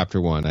end of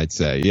Chapter 1, I'd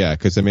say. Yeah,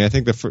 because, I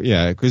think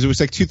because it was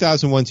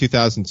 2001,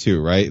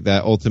 2002, right?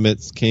 That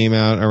Ultimates came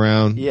out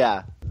around.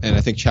 Yeah. And I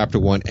think Chapter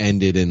 1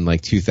 ended in,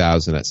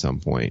 2000 at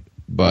some point.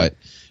 But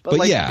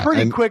yeah.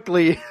 Pretty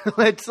quickly,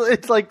 it's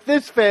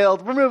this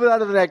failed. We're moving on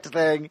to the next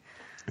thing.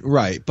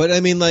 Right. But,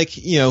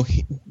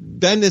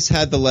 Bendis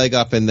had the leg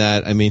up in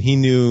that, he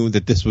knew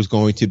that this was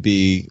going to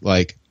be,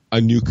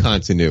 a new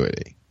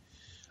continuity.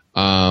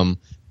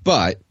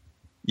 But,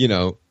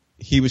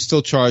 he was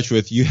still charged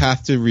with, you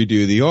have to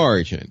redo the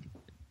origin.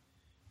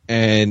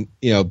 And,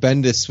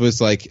 Bendis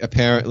was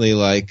apparently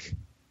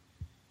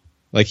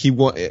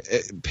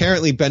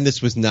apparently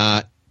Bendis was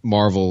not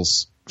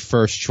Marvel's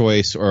first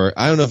choice, or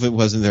I don't know if it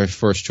wasn't their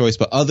first choice,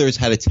 but others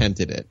had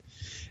attempted it.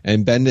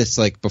 And Bendis,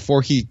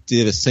 before he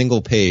did a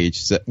single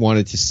page,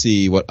 wanted to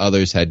see what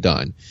others had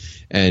done.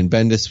 And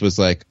Bendis was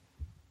the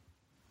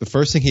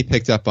first thing he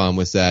picked up on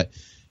was that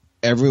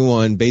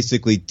everyone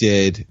basically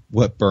did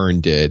what Byrne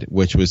did,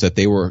 which was that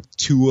they were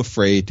too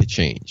afraid to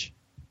change.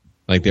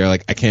 They're I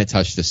can't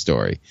touch this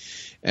story.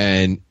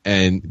 And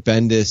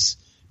Bendis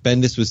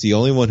was the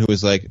only one who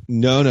was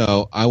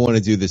no, I want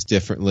to do this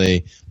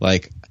differently.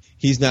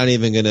 He's not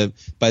even going to,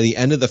 by the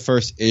end of the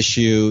first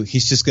issue,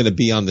 he's just going to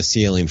be on the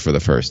ceiling for the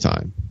first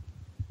time.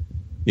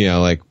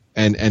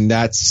 And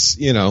that's,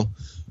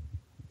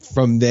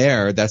 from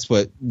there, that's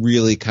what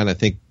really kind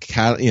of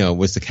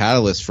was the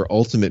catalyst for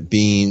Ultimate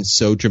being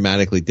so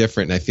dramatically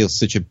different. And I feel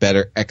such a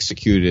better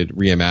executed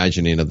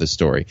reimagining of the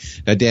story.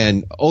 Now,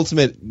 Dan,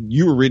 Ultimate,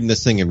 you were reading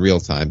this thing in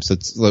real time. So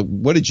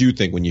what did you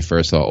think when you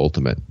first saw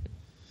Ultimate?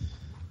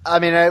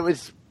 It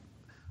was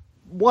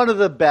one of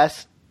the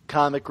best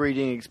comic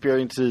reading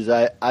experiences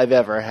I've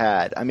ever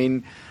had.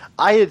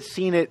 I had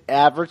seen it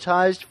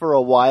advertised for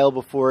a while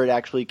before it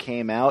actually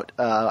came out.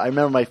 I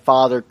remember my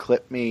father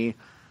clipped me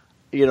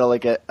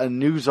a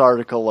news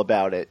article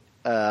about it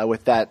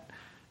with that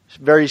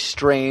very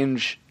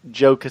strange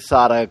Joe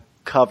Quesada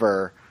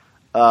cover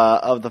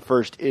of the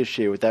first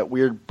issue with that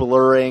weird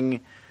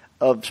blurring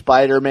of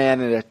Spider-Man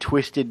in a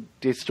twisted,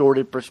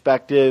 distorted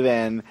perspective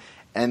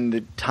and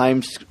the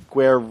Times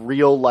Square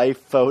real life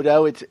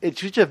photo.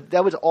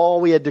 That was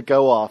all we had to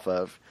go off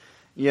of,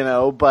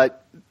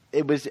 but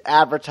it was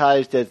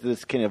advertised as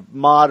this kind of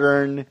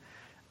modern,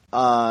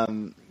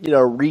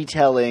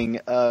 retelling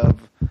of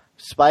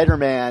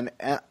Spider-Man.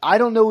 And I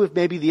don't know if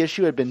maybe the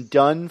issue had been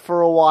done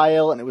for a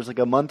while and it was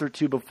a month or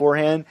two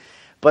beforehand,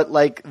 but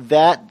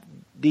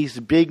these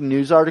big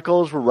news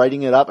articles were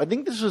writing it up. I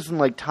think this was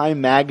in Time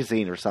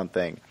Magazine or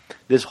something,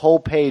 this whole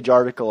page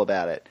article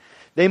about it.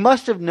 They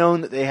must have known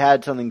that they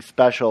had something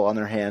special on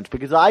their hands,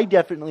 because I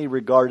definitely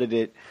regarded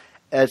it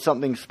as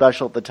something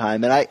special at the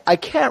time. And I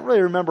can't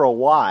really remember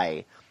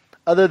why,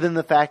 other than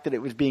the fact that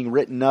it was being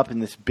written up in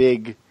this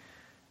big,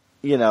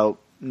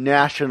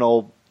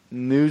 national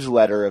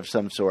newsletter of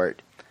some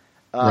sort.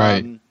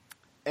 Right.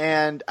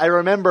 And I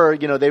remember,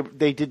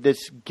 they did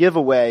this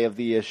giveaway of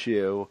the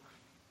issue.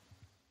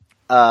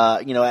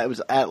 It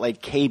was at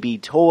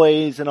KB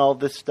Toys and all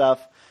this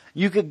stuff.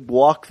 You could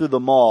walk through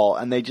the mall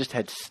and they just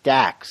had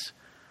stacks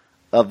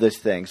of this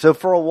thing. So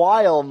for a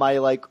while,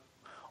 my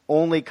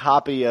only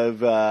copy of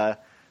the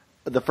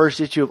first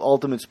issue of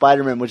Ultimate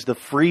Spider-Man was the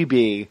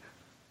freebie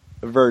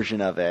version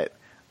of it.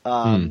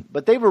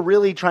 But they were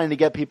really trying to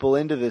get people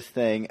into this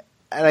thing.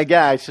 And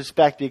again, I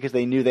suspect because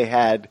they knew they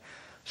had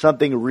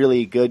something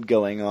really good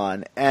going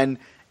on. And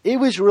it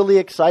was really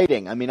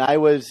exciting. I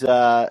was,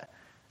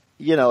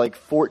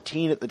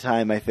 14 at the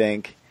time, I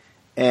think.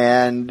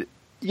 And,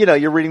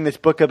 you're reading this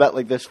book about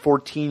this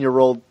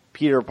 14-year-old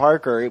Peter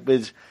Parker. It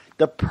was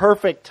the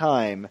perfect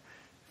time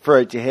for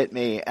it to hit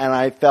me. And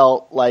I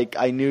felt like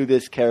I knew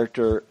this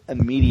character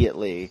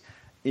immediately,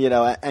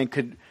 and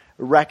could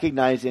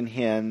recognize in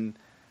him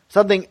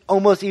something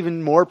almost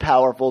even more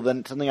powerful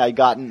than something I'd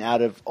gotten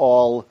out of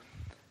all,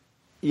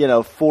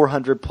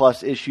 400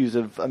 plus issues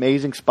of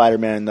Amazing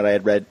Spider-Man that I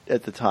had read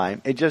at the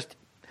time.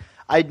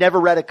 I'd never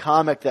read a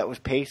comic that was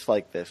paced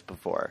like this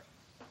before.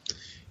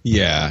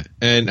 Yeah,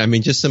 and I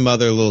mean, just some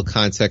other little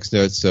context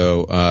notes.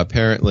 So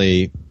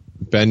apparently,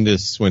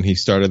 Bendis, when he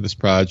started this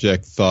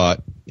project,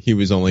 thought he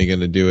was only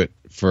going to do it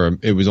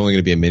it was only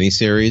going to be a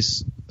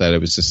miniseries, that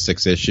it was just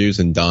 6 issues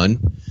and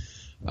done.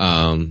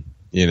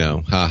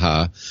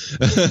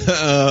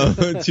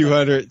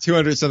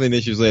 200 something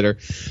issues later.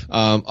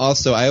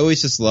 Also, I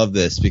always just love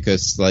this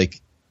because,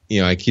 like,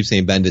 I keep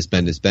saying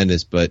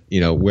Bendis, but,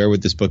 where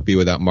would this book be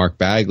without Mark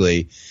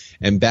Bagley?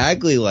 And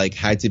Bagley, like,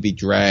 had to be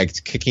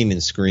dragged kicking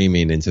and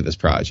screaming into this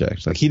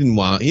project. Like, he didn't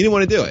want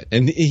to do it.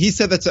 And he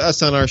said that to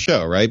us on our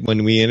show, right?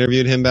 When we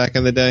interviewed him back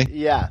in the day.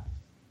 Yeah.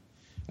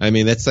 I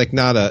mean, that's like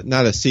not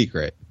a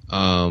secret.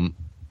 And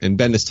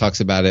Bendis talks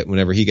about it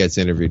whenever he gets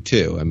interviewed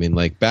too. I mean,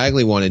 like,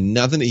 Bagley wanted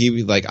nothing. He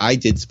was like, I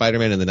did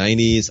Spider-Man in the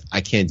 90s.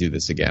 I can't do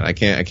this again. I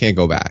can't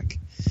go back.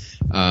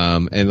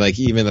 And like,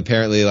 even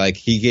apparently, like,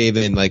 he gave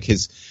in like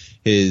his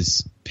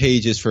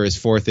pages for his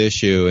 4th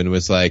issue and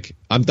was like,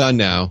 I'm done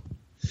now.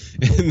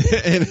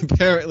 And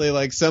apparently,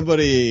 like,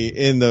 somebody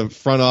in the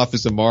front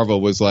office of Marvel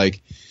was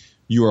like,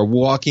 you are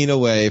walking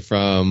away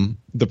from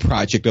the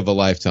project of a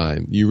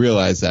lifetime. You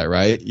realize that,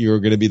 right? You're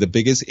going to be the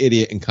biggest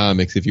idiot in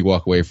comics if you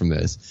walk away from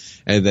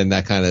this. And then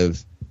that kind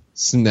of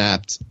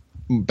snapped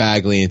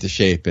Bagley into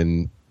shape,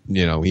 and,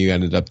 he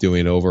ended up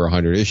doing over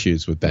 100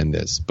 issues with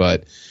Bendis.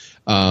 But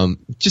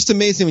just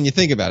amazing when you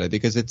think about it,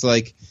 because it's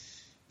like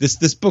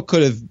this book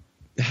could have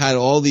had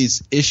all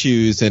these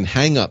issues and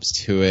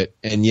hang-ups to it,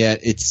 and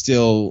yet it's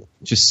still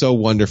just so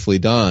wonderfully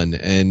done.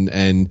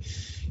 And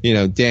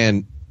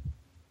Dan,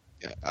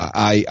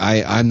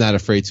 I'm not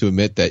afraid to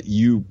admit that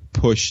you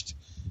pushed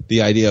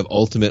the idea of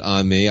Ultimate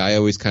on me. I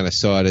always kind of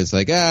saw it as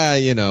like,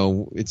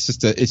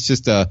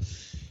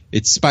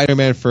 it's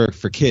Spider-Man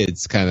for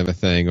kids kind of a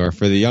thing, or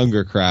for the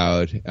younger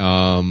crowd.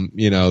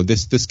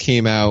 This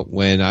came out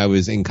when I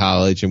was in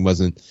college and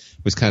was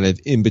kind of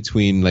in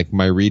between, like,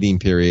 my reading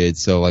period.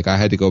 So, like, I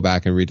had to go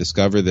back and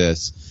rediscover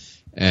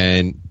this.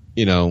 And,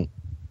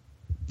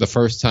 the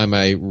first time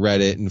I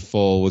read it in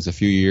full was a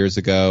few years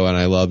ago, and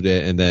I loved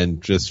it. And then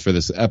just for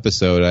this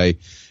episode, I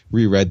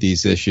reread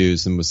these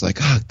issues and was like,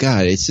 oh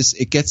God, it just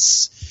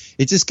gets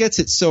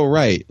it so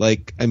right.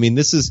 Like, I mean,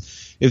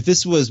 if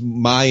this was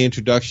my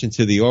introduction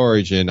to the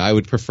Origin, I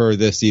would prefer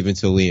this even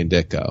to Lee and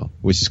Ditko,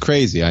 which is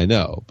crazy, I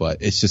know,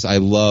 but it's just, I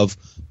love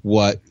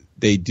what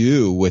they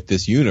do with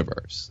this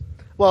universe.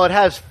 Well, it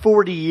has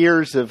 40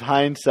 years of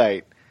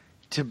hindsight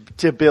to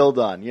build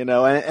on,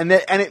 and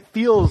it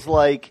feels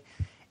like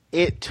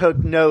it took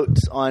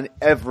notes on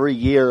every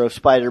year of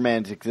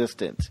Spider-Man's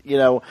existence,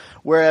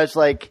 whereas,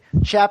 like,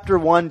 chapter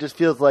 1 just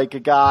feels like a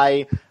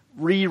guy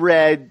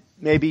reread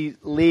maybe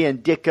Lee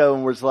and Ditko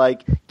and was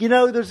like,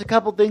 there's a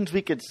couple things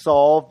we could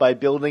solve by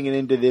building it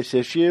into this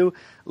issue.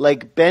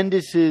 Like,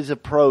 Bendis's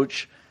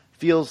approach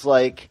feels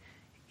like,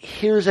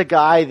 here's a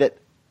guy that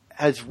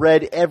has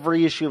read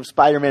every issue of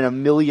Spider-Man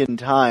 1,000,000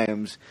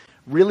 times,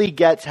 really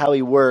gets how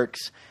he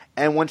works,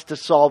 and wants to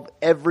solve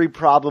every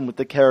problem with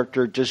the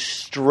character just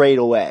straight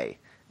away,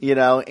 in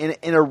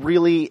a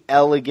really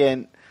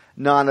elegant,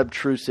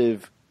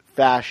 non-obtrusive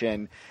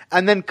fashion.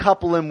 And then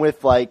couple him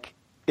with, like,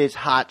 this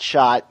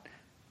hotshot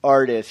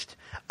artist.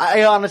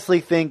 I honestly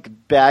think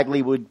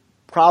Bagley would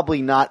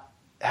probably not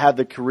have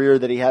the career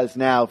that he has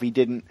now if he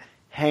didn't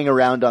hang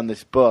around on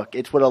this book.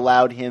 It's what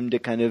allowed him to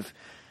kind of,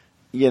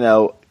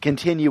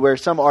 continue, where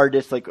some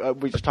artists, like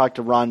we just talked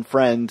to Ron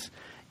Friends,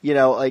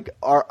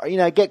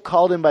 get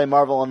called in by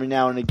Marvel every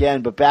now and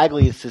again, but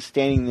Bagley is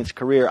sustaining this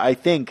career, I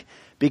think,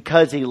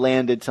 because he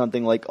landed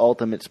something like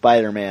Ultimate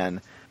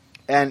Spider-Man.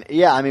 And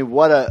yeah, I mean,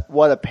 what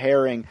a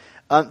pairing.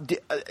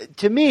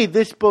 To me,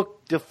 this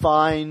book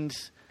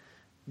defines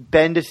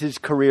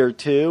Bendis' career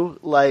too.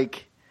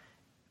 Like,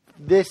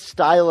 this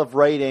style of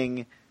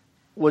writing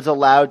was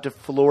allowed to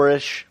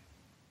flourish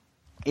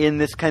in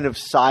this kind of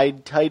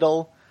side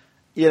title,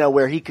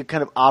 where he could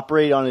kind of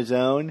operate on his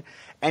own.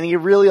 And he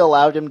really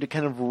allowed him to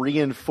kind of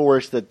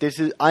reinforce that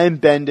I'm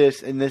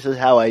Bendis and this is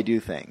how I do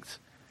things.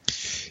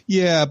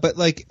 Yeah, but,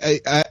 like,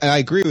 I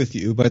agree with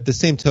you, but at the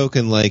same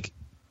token, like,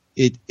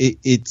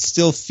 it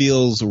still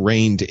feels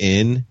reined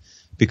in,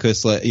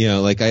 because, like,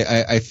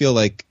 I feel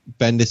like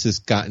Bendis has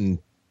gotten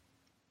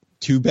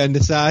too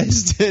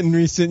Bendisized in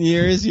recent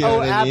years. You know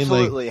what I mean?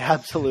 Absolutely, like,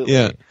 absolutely.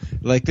 Yeah,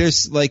 like,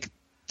 there's, like,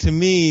 to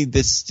me,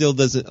 this still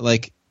doesn't,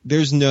 like,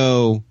 there's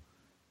no,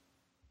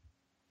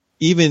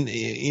 even,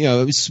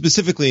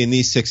 specifically in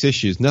these 6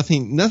 issues,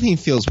 nothing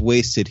feels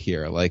wasted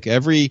here. Like,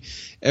 every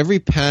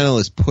panel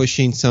is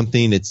pushing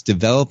something. It's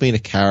developing a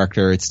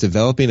character. It's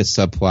developing a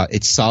subplot.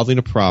 It's solving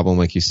a problem,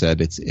 like you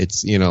said.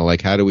 It's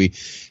like, how do we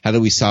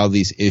solve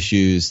these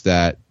issues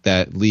that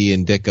Lee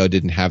and Ditko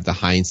didn't have the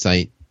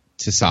hindsight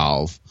to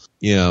solve?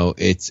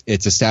 It's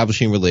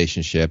establishing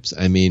relationships.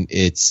 I mean,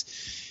 it's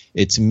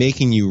it's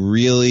making you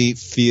really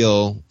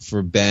feel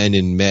for Ben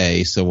and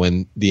May. So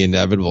when the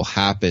inevitable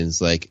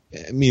happens, like,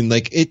 I mean,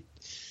 like it,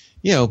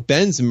 you know,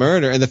 Ben's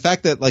murder and the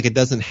fact that like it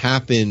doesn't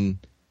happen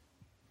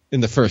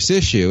in the first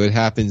issue, it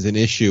happens in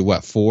issue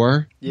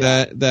 4.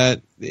 Yeah.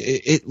 That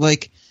it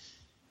like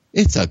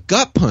it's a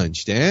gut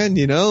punch, Dan.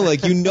 You know,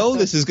 like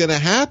this is going to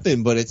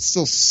happen, but it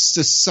still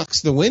just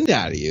sucks the wind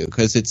out of you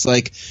because it's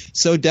like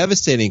so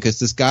devastating because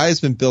this guy has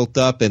been built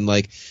up and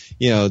like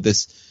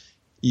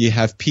you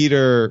have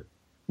Peter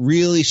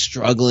really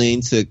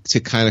struggling to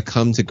kind of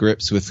come to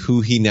grips with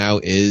who he now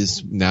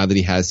is now that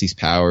he has these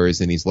powers,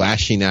 and he's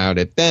lashing out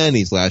at Ben,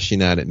 he's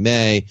lashing out at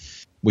May,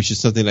 which is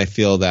something I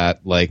feel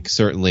that like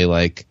certainly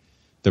like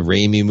the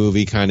Raimi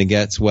movie kind of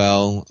gets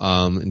well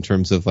in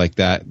terms of like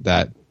that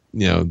that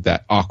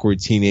awkward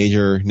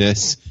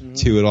teenager-ness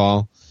to it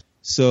all.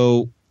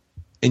 So,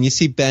 and you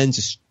see Ben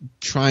just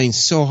trying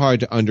so hard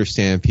to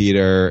understand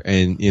Peter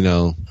and,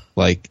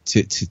 like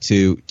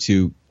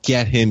to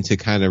get him to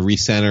kind of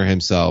recenter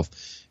himself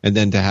and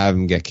then to have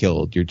him get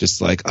killed. You're just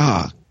like,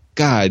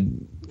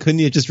 God, couldn't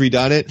you have just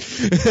redone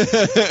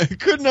it?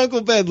 Couldn't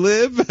Uncle Ben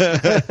live?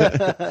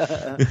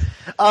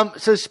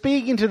 So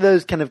speaking to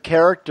those kind of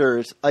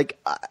characters, like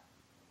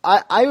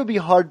I would be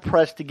hard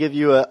pressed to give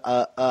you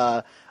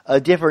a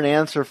different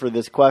answer for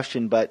this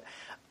question, but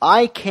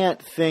I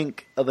can't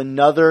think of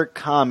another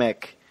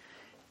comic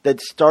that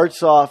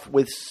starts off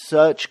with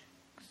such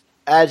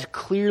as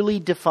clearly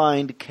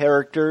defined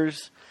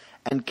characters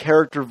and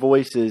character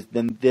voices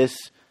than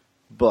this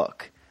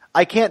book.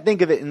 I can't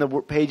think of it in the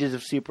pages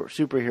of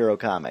superhero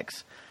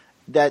comics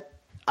that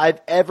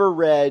I've ever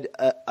read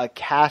a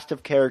cast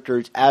of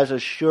characters as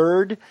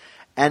assured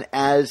and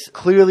as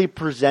clearly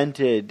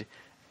presented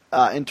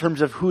in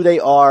terms of who they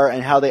are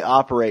and how they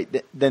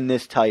operate than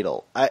this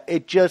title.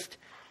 It just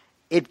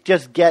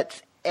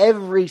gets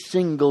every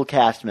single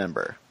cast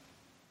member.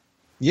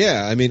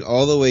 Yeah, I mean,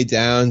 all the way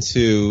down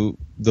to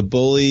the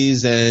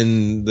bullies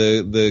and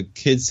the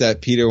kids that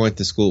Peter went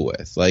to school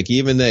with. Like,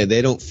 even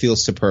they don't feel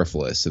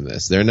superfluous in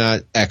this. They're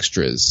not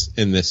extras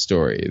in this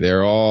story.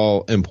 They're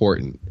all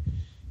important,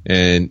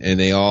 and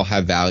they all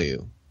have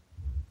value.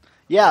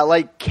 Yeah,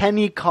 like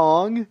Kenny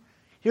Kong.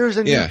 Here's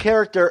a new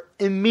character.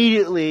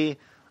 Immediately,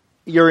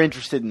 you're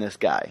interested in this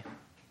guy.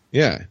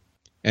 Yeah,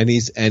 and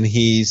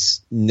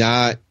he's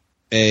not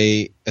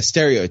a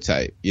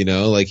stereotype,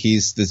 like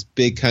he's this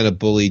big kind of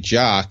bully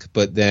jock,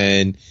 but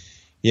then,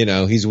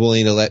 he's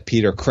willing to let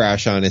Peter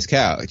crash on his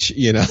couch,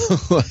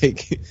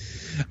 like,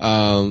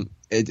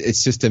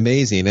 it's just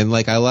amazing. And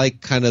like, I like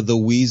kind of the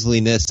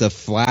Weasley-ness of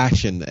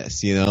Flash in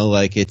this,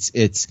 like it's,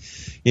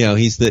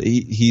 he's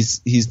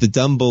the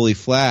dumb bully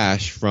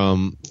Flash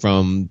from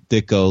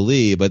Ditko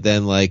Lee, but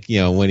then like,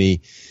 when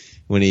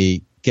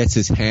he gets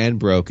his hand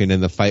broken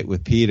in the fight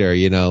with Peter,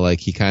 like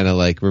he kind of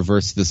like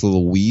reverses this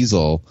little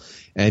weasel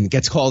and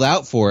gets called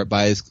out for it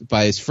by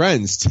his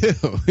friends too.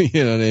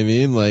 You know what I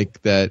mean?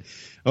 Like that.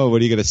 Oh,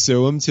 what are you going to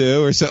sue him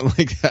too, or something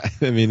like that?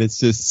 I mean, it's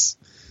just.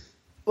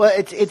 Well,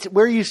 it's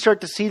where you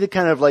start to see the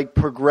kind of like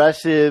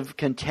progressive,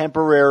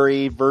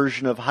 contemporary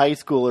version of high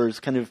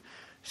schoolers kind of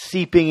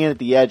seeping in at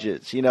the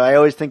edges. I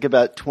always think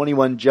about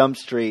 21 Jump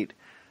Street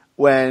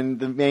when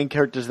the main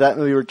characters of that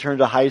movie return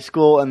to high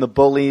school and the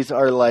bullies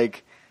are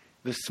like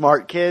the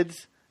smart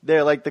kids.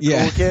 They're like the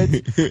cool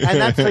kids, and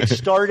that's like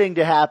starting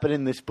to happen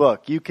in this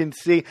book. You can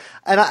see,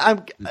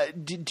 and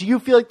do you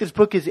feel like this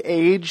book is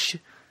aged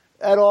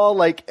at all?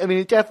 Like, I mean,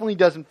 it definitely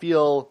doesn't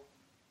feel.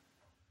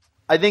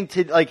 I think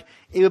it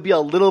would be a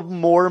little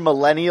more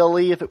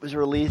millennial-y if it was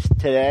released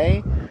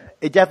today.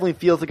 It definitely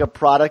feels like a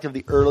product of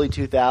the early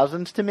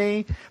 2000s to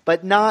me,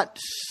 but not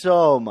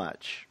so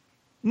much.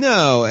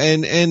 No,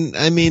 and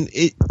I mean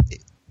it.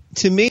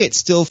 To me, it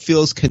still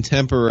feels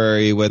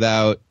contemporary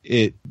without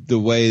it the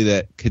way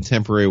that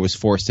contemporary was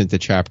forced into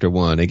Chapter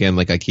 1. Again,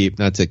 like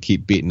not to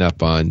keep beating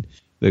up on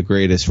the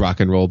greatest rock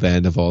and roll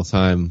band of all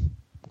time,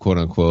 quote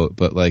unquote,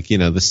 but like,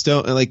 the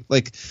stone,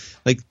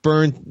 like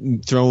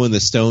Byrne throwing the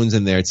Stones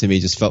in there to me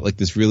just felt like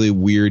this really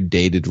weird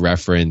dated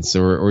reference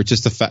or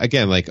just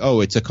again, like,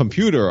 oh, it's a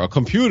computer.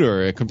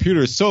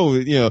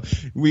 So,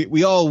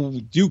 we all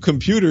do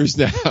computers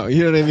now.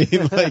 You know what I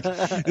mean?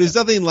 Like, there's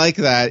nothing like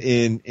that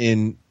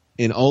in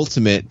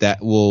Ultimate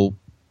that will,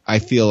 I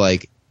feel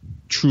like,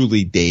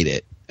 truly date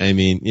it. I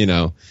mean,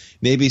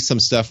 maybe some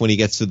stuff when he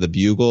gets to the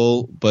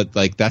Bugle, but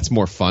like that's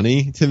more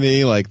funny to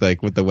me, like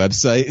with the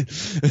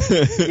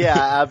website. Yeah,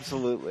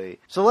 absolutely.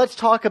 So let's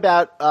talk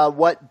about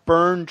what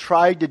Byrne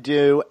tried to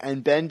do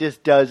and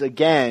Bendis does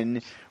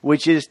again,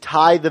 which is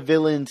tie the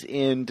villains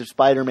into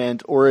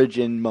Spider-Man's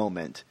origin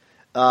moment.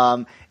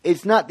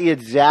 It's not the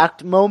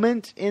exact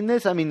moment in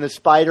this. I mean, the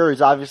Spider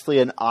is obviously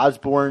an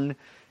Osborn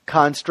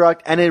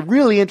construct, and a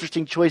really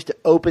interesting choice to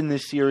open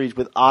this series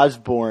with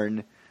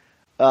Osborn,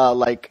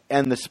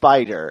 and the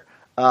Spider,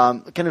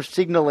 kind of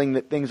signaling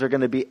that things are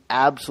going to be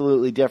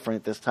absolutely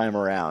different this time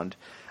around.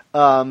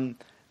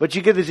 But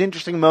you get this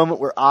interesting moment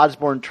where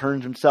Osborn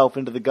turns himself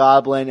into the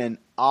Goblin, and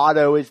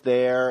Otto is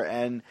there,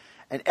 and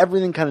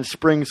everything kind of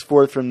springs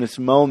forth from this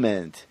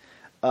moment.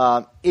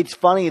 It's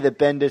funny that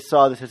Bendis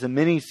saw this as a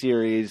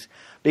miniseries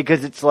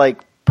because it's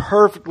like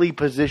perfectly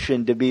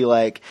positioned to be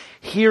like,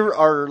 here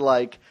are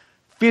like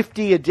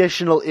 50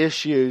 additional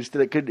issues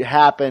that could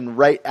happen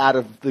right out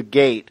of the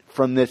gate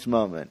from this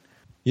moment.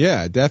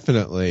 Yeah,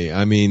 definitely.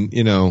 I mean,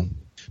 you know,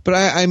 but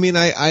I mean,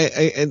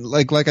 I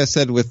like I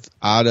said with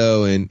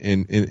Otto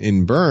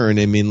and Byrne,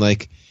 I mean,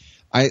 like,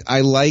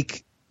 I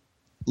like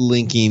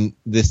linking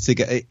this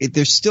together.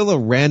 There's still a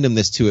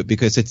randomness to it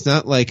because it's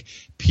not like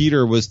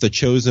Peter was the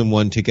chosen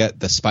one to get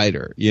the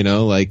spider, you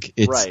know, like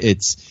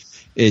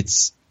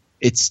it's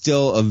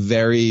still a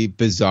very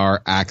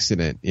bizarre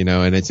accident, you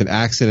know, and it's an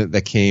accident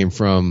that came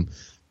from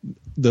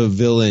the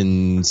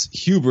villain's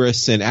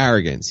hubris and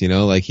arrogance, you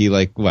know, like he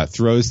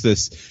throws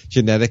this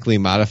genetically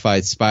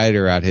modified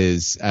spider at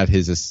his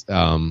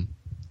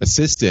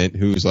assistant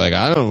who's like,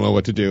 I don't know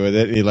what to do with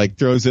it. And he like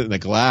throws it in the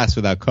glass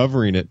without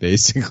covering it,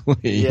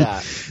 basically.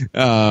 Yeah.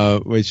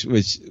 Which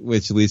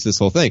leads to this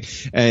whole thing.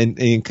 And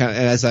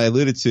as I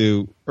alluded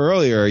to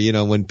earlier, you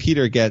know, when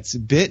Peter gets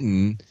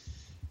bitten,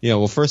 you know,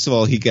 well, first of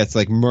all, he gets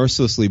like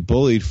mercilessly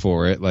bullied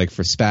for it, like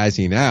for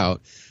spazzing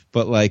out.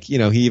 But like, you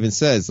know, he even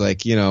says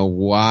like, you know,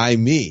 why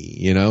me?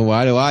 You know,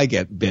 why do I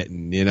get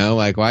bitten? You know,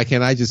 like, why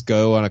can't I just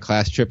go on a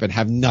class trip and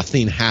have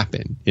nothing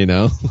happen? You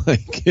know,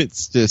 like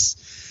it's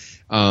just,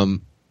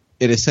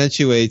 it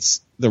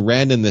accentuates the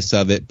randomness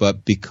of it,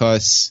 but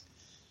because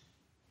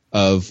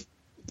of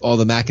all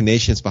the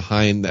machinations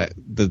behind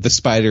the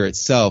spider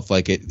itself,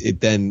 like it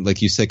then,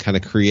 like you said, kind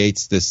of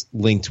creates this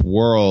linked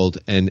world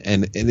and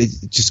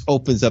it just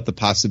opens up the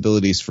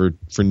possibilities for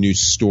new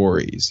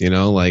stories, you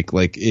know, like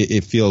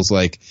it feels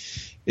like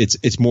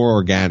it's more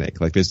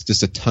organic. Like there's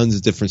just tons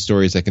of different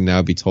stories that can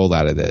now be told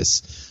out of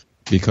this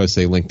because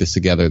they link this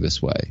together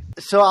this way.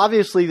 So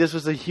obviously this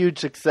was a huge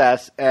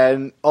success,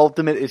 and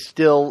Ultimate is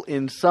still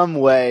in some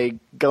way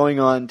going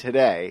on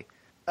today.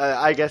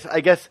 I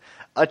guess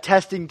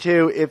attesting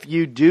to, if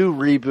you do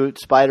reboot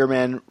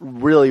Spider-Man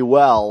really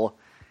well,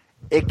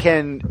 it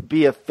can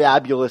be a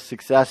fabulous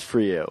success for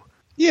you.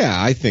 Yeah,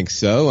 I think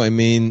so. I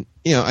mean,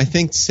 you know, I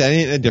think setting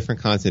it in a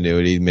different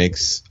continuity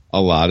makes a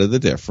lot of the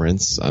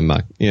difference. I'm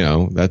not, you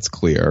know, that's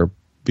clear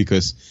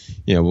because,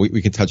 you know,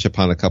 we can touch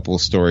upon a couple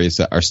of stories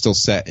that are still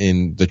set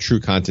in the true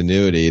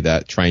continuity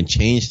that try and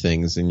change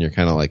things, and you're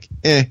kind of like,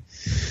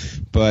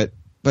 But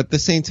the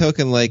same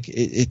token, like,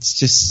 it's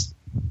just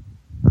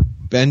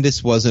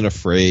Bendis wasn't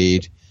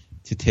afraid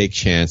to take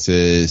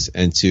chances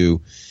and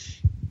to,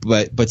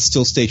 but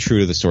still stay true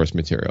to the source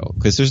material.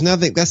 Because there's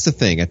nothing. That's the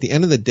thing. At the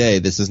end of the day,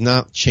 this is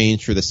not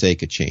change for the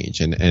sake of change,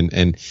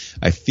 and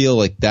I feel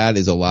like that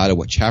is a lot of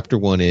what Chapter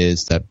 1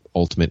 is that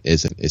Ultimate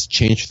isn't. It's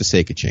change for the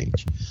sake of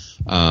change.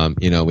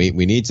 You know, we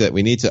need to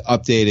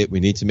update it.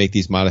 We need to make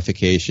these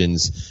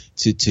modifications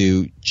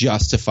to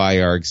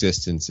justify our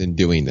existence in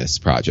doing this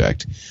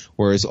project.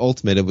 Whereas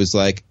Ultimate, it was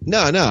like,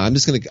 no, I'm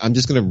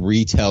just gonna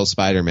retell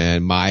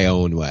Spider-Man my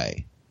own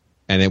way,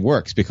 and it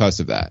works because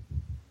of that.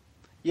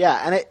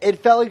 Yeah, and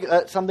it felt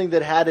like something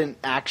that had an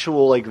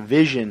actual like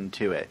vision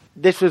to it.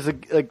 This was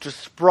like just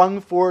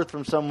sprung forth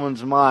from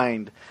someone's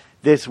mind,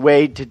 this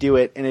way to do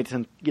it, and it's,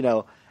 you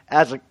know,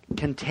 as a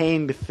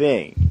contained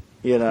thing,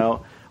 you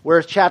know.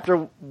 Whereas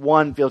Chapter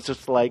 1 feels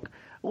just like,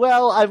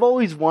 well, I've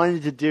always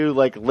wanted to do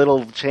like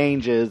little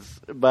changes,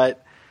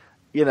 but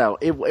you know,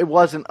 it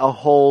wasn't a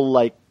whole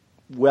like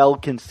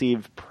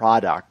well-conceived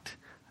product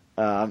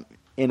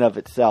in of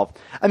itself.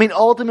 I mean,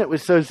 Ultimate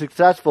was so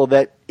successful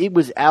that it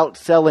was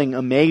outselling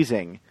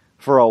Amazing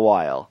for a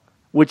while,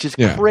 which is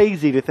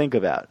crazy to think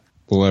about.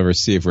 We'll ever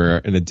see if we're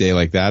in a day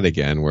like that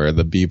again, where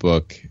the B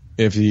book,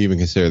 if you even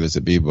consider this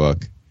a B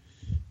book,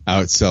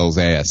 outsells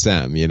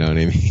ASM. You know what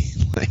I mean?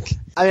 Like,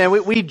 I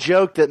mean, we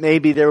joked that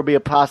maybe there would be a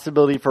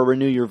possibility for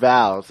Renew Your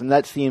Vows, and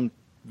that seemed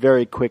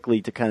very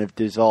quickly to kind of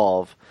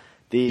dissolve.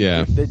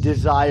 The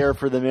desire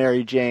for the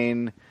Mary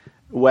Jane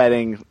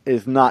wedding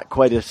is not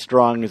quite as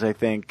strong as I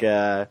think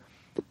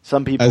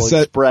some people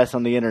express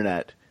on the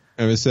internet.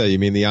 I would say, you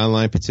mean the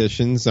online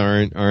petitions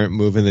aren't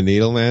moving the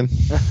needle, man?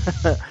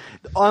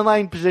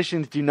 Online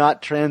petitions do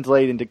not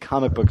translate into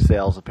comic book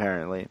sales,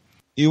 apparently.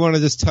 You want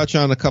to just touch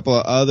on a couple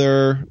of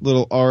other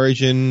little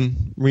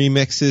Origin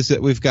remixes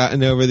that we've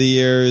gotten over the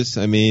years?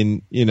 I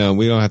mean, you know,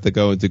 we don't have to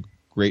go into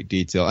great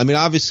detail. I mean,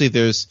 obviously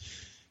there's,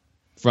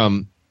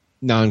 from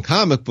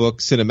non-comic book,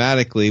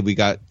 cinematically, we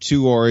got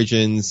two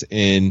Origins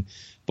in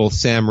both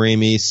Sam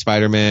Raimi's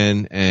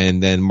Spider-Man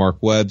and then Mark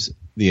Webb's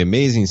The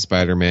Amazing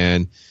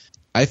Spider-Man.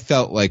 I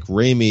felt like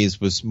Raimi's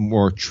was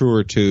more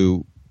truer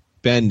to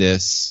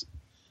Bendis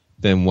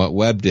than what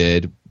Webb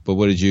did, but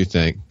what did you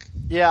think?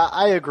 Yeah,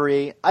 I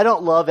agree. I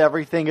don't love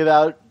everything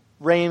about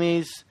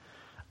Raimi's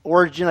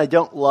Origin. I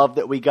don't love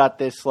that we got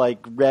this like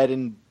red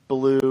and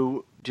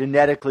blue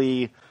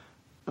genetically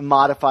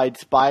modified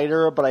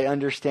spider, but I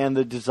understand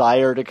the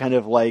desire to kind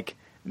of like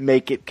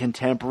make it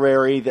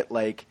contemporary, that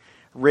like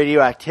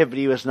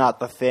radioactivity was not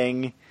the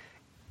thing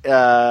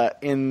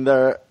in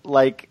the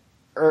like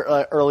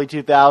early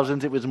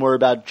 2000s. It was more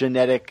about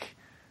genetic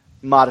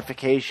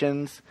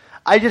modifications.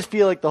 I just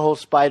feel like the whole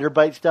spider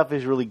bite stuff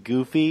is really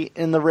goofy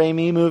in the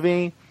Raimi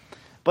movie,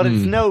 But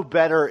it's no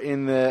better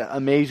in the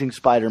Amazing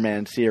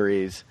Spider-Man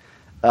series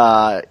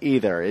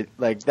either.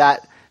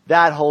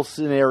 That whole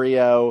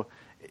scenario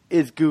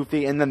is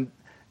goofy, and then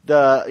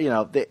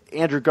the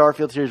Andrew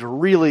Garfield series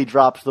really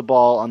drops the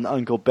ball on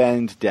Uncle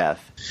Ben's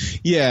death.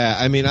 Yeah,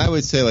 I mean, I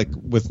would say like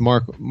with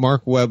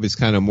Mark Webb is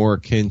kind of more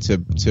akin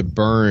to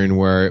Byrne,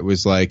 where it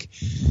was like,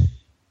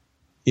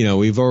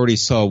 we've already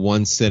saw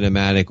one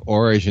cinematic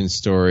origin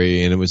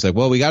story, and it was like,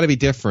 well, we got to be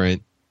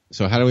different.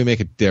 So how do we make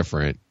it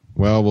different?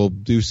 Well, we'll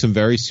do some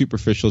very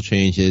superficial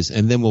changes,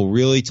 and then we'll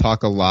really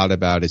talk a lot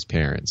about his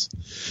parents,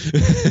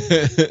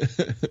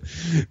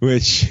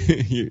 which,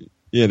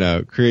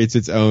 creates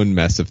its own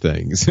mess of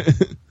things.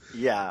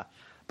 Yeah.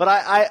 But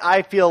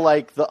I feel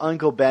like the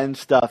Uncle Ben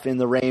stuff in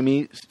the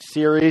Raimi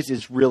series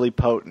is really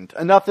potent.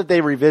 Enough that they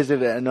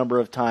revisit it a number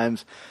of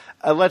times.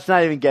 Let's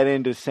not even get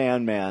into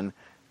Sandman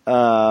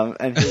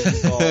and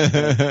his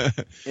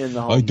involvement in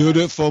the whole I did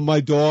it for my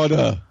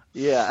daughter.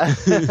 Yeah.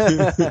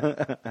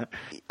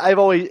 I've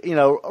always,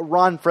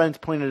 Ron Friends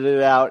pointed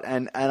it out,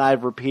 and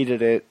I've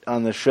repeated it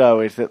on the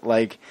show, is that,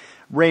 like,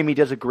 Raimi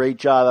does a great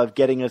job of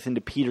getting us into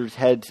Peter's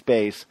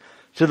headspace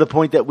to the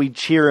point that we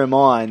cheer him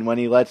on when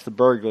he lets the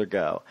burglar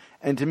go.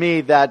 And to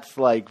me, that's,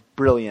 like,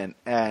 brilliant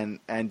and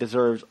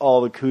deserves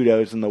all the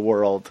kudos in the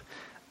world,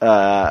 in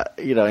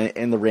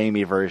the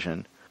Raimi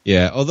version.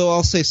 Yeah, although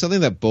I'll say something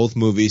that both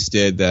movies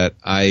did that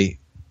I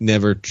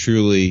never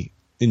truly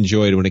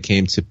enjoyed when it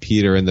came to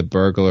Peter and the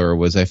burglar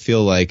was I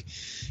feel like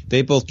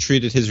they both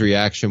treated his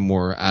reaction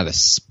more out of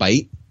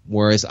spite,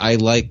 whereas I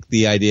like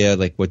the idea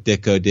like what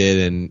Ditko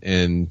did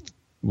and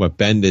what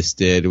Bendis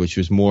did, which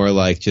was more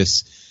like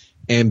just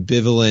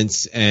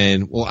ambivalence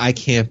and, well, I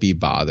can't be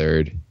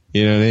bothered.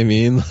 You know what I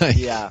mean? Like,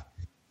 yeah.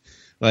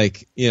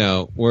 Like,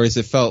 whereas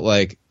it felt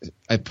like,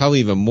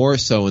 probably even more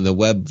so in the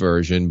Webb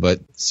version,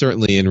 but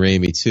certainly in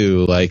Raimi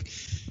too, like,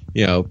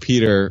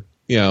 Peter,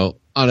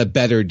 on a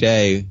better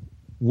day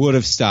would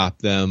have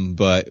stopped them,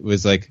 but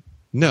was like,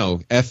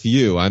 no, F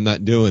you, I'm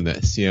not doing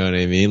this. You know what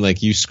I mean?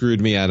 Like, you screwed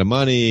me out of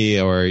money,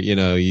 or,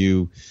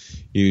 you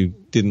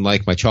didn't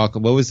like my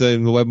chocolate. What was the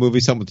Webb movie?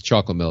 Something with the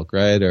chocolate milk,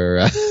 right? Or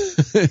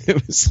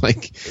it was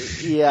like,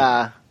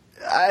 yeah,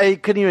 I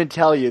couldn't even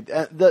tell you.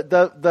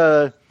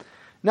 The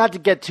not to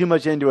get too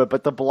much into it,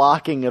 but the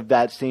blocking of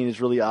that scene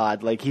is really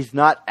odd. Like, he's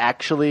not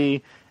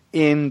actually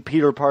in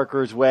Peter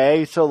Parker's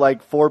way, so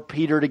like for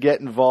Peter to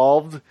get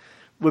involved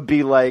would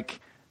be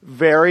like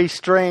very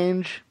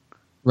strange.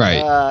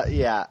 Right.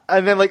 Yeah.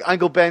 And then like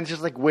Uncle Ben's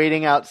just like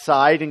waiting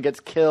outside and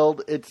gets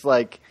killed. It's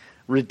like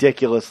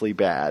ridiculously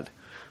bad.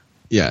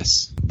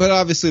 Yes. But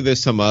obviously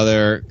there's some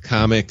other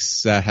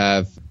comics that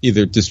have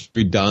either just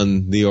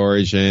redone the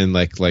origin,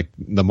 like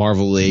the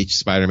Marvel H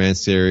Spider-Man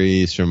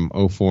series from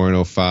 04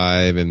 and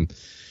 05 and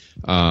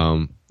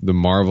the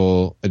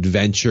Marvel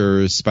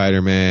Adventures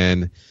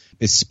Spider-Man.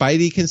 Is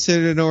Spidey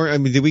considered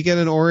did we get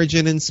an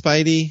origin in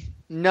Spidey?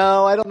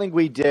 No, I don't think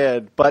we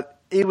did, but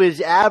it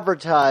was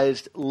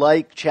advertised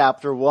like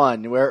Chapter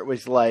 1, where it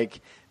was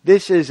like,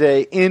 this is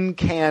a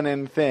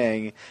in-canon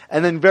thing,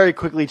 and then very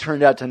quickly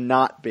turned out to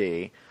not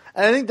be.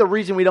 And I think the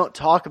reason we don't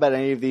talk about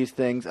any of these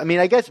things, I mean,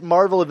 I guess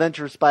Marvel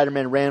Adventures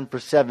Spider-Man ran for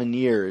 7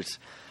 years,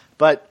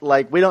 but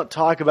like we don't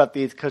talk about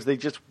these because they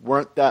just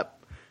weren't that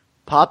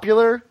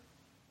popular.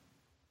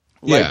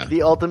 Like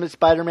the Ultimate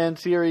Spider-Man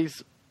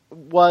series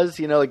was,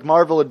 like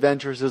Marvel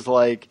Adventures is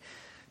like,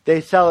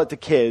 they sell it to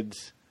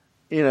kids,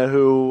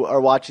 who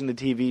are watching the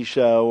TV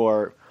show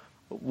or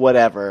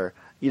whatever,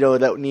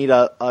 that need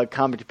a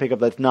comic to pick up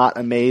that's not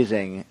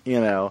amazing,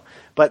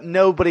 But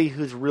nobody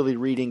who's really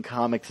reading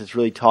comics is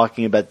really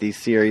talking about these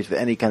series with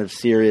any kind of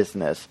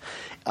seriousness.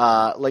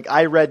 Like,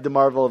 I read the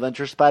Marvel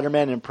Adventures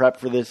Spider-Man in prep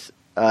for this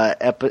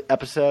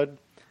episode,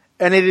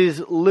 and it is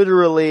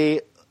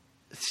literally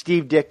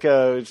Steve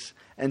Ditko's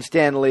and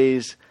Stan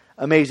Lee's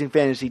Amazing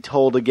Fantasy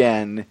told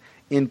again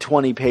in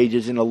 20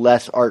 pages in a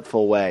less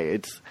artful way.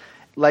 It's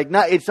like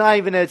it's not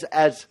even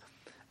as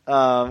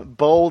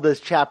bold as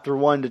Chapter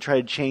 1 to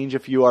try to change a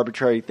few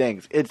arbitrary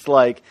things. It's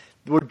like,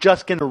 we're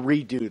just going to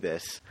redo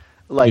this,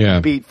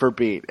 beat for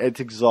beat. It's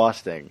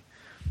exhausting.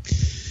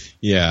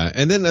 Yeah,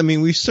 and then,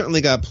 we've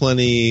certainly got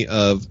plenty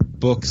of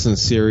books and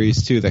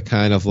series, too, that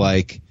kind of,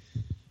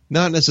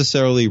 not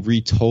necessarily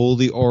retold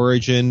the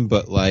origin,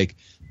 but,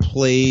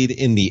 played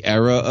in the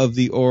era of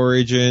the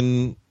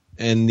origin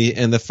and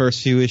the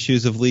first few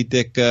issues of Lee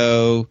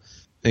Ditko,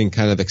 and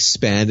kind of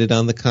expanded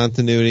on the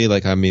continuity.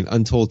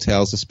 Untold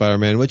Tales of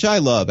Spider-Man, which I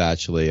love,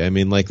 actually.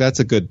 That's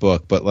a good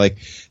book, but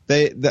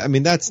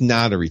that's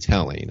not a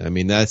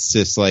retelling. That's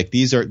just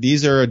these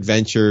are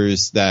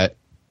adventures that,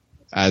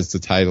 as the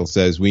title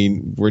says,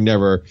 we're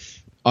never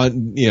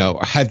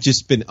have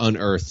just been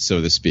unearthed, so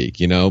to speak,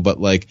 but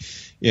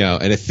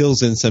and it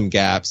fills in some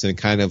gaps, and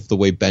kind of the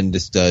way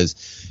Bendis does,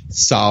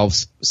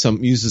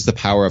 uses the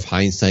power of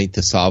hindsight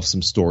to solve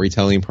some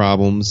storytelling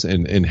problems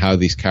and how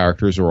these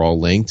characters are all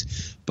linked.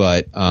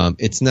 But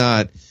it's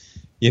not,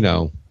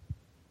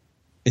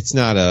 it's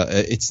not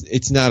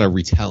a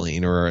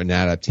retelling or an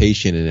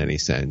adaptation in any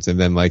sense. And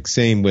then like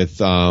same with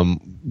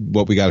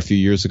what we got a few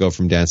years ago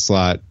from Dan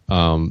Slott,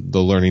 the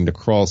Learning to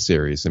Crawl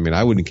series. I mean,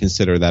 I wouldn't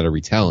consider that a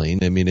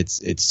retelling. I mean,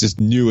 it's just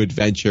new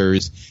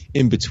adventures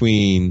in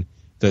between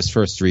those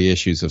first 3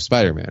 issues of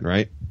Spider-Man,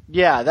 right?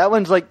 Yeah, that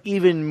one's like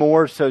even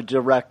more so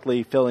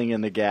directly filling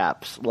in the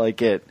gaps.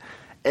 Like it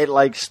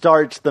like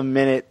starts the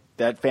minute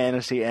that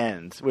fantasy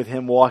ends with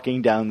him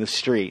walking down the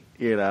street,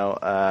 you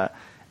know.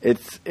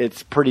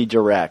 It's pretty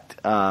direct.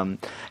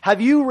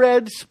 Have you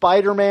read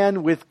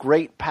Spider-Man with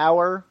Great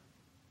Power?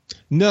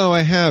 No,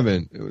 I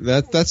haven't.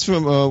 That's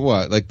from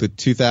what, like the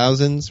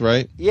 2000s,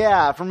 right?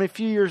 Yeah, from a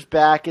few years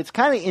back. It's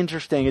kind of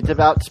interesting. It's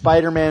about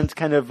Spider-Man's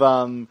kind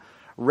of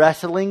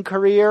wrestling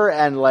career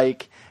and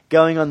like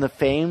going on the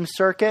fame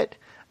circuit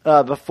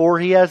before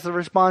he has the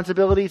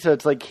responsibility. So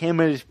it's like him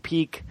at his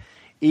peak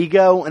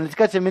ego, and it's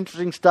got some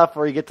interesting stuff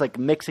where he gets like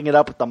mixing it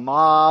up with the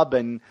mob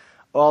and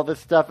all this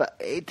stuff.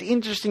 It's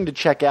interesting to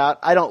check out.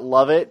 I don't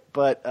love it,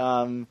 but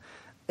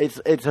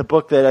it's a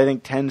book that I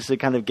think tends to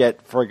kind of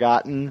get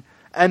forgotten,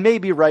 and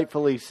maybe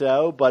rightfully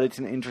so, but it's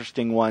an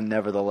interesting one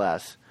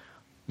nevertheless.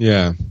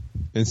 Yeah.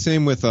 And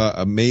same with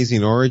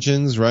Amazing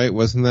Origins, right?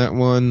 Wasn't that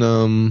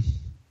one?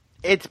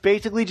 It's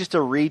basically just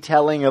a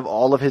retelling of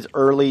all of his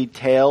early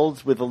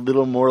tales with a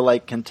little more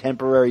like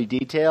contemporary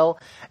detail,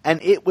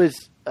 and it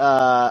was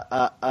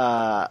kind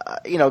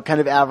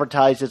of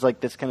advertised as like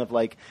this kind of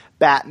like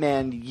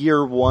Batman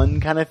year one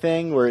kind of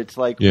thing where it's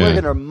like, we're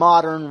going to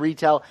modern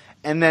retell,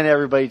 and then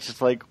everybody's just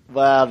like,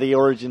 wow, the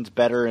origin's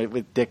better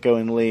with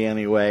Ditko and Lee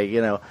anyway.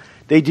 You know,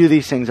 they do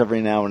these things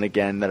every now and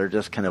again that are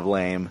just kind of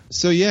lame.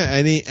 So yeah,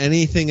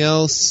 anything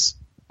else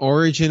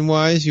origin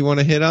wise you want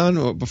to hit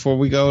on before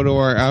we go to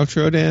our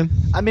outro, Dan?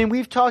 I mean,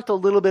 we've talked a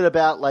little bit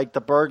about like the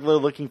burglar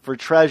looking for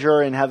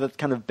treasure and how that's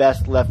kind of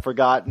best left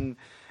forgotten.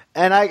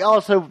 And I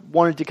also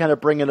wanted to kind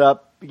of bring it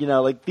up, you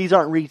know, like these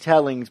aren't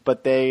retellings,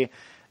 but they,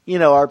 you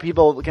know, are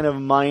people kind of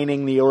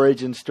mining the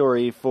origin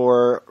story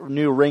for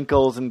new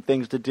wrinkles and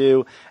things to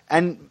do.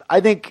 And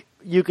I think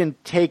you can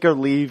take or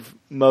leave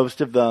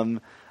most of them.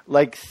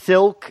 Like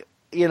Silk,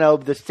 you know,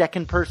 the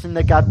second person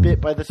that got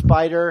bit by the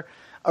spider.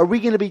 Are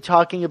we going to be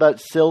talking about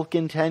Silk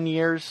in 10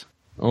 years?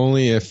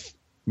 Only if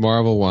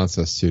Marvel wants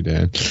us to,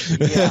 Dan.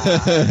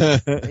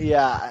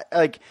 Yeah.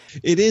 Like,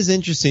 it is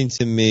interesting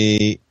to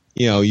me.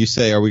 You know, you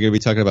say, are we going to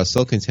be talking about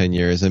Silk in 10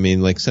 years? I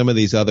mean, like some of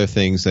these other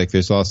things, like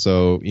there's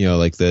also, you know,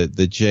 like the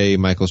J.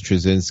 Michael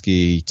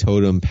Straczynski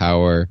totem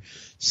power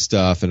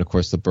stuff, and of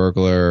course the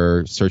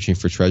burglar searching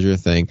for treasure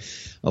thing.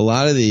 A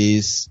lot of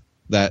these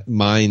that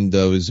mine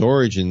those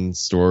origin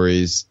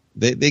stories,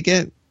 they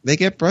get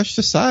brushed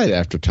aside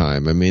after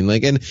time. I mean,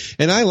 like, and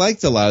I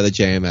liked a lot of the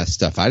JMS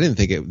stuff. I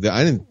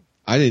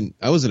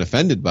wasn't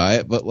offended by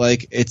it, but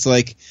like,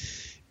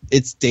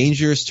 it's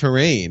dangerous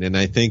terrain, and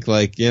I think,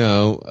 like, you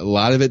know, a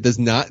lot of it does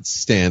not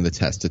stand the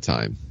test of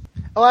time.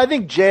 Oh, I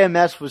think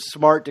JMS was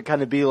smart to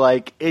kind of be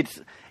like,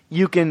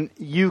 you can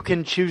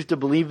choose to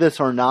believe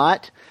this or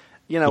not,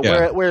 you know.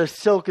 Yeah. Whereas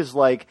Silk is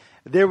like,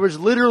 there was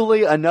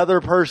literally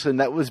another person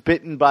that was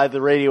bitten by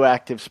the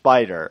radioactive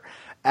spider,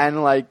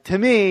 and like, to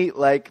me,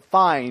 like,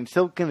 fine,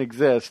 Silk can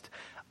exist.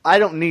 I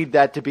don't need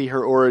that to be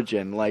her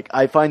origin. Like,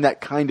 I find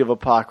that kind of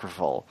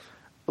apocryphal.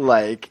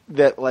 Like,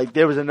 that, like,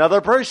 there was another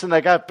person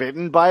that got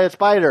bitten by a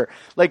spider.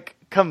 Like,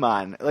 come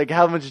on. Like,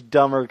 how much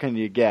dumber can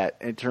you get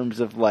in terms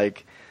of,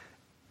 like,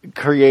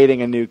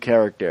 creating a new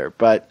character?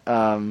 But,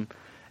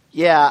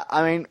 yeah,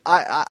 I mean,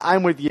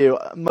 I'm with you.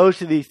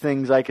 Most of these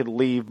things I could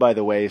leave by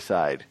the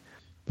wayside.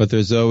 But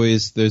there's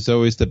always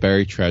the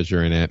buried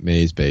treasure in Aunt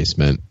May's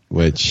basement,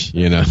 which,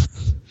 you know,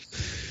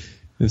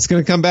 it's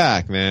going to come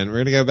back, man. We're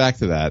going to go back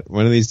to that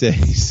one of these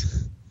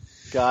days.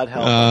 God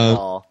help us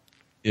all.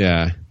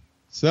 Yeah.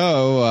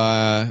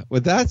 So,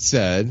 with that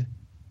said,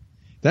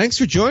 thanks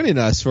for joining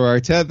us for our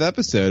 10th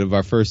episode of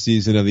our first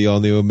season of the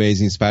all-new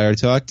Amazing Spider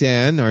Talk.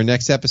 Dan, our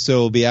next episode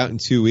will be out in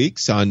 2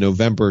 weeks on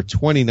November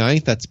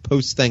 29th. That's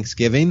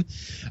post-Thanksgiving.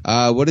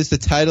 What is the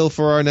title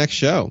for our next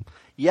show?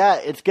 Yeah,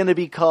 it's going to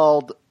be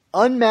called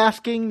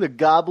Unmasking the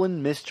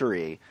Goblin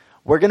Mystery.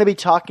 We're going to be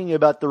talking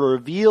about the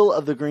reveal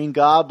of the Green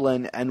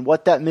Goblin and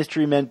what that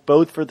mystery meant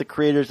both for the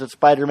creators of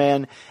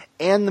Spider-Man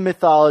and the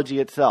mythology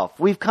itself.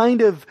 We've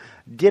kind of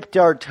dipped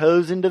our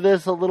toes into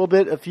this a little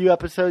bit a few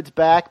episodes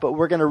back, but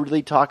we're going to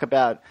really talk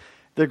about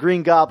the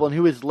Green Goblin,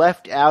 who is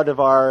left out of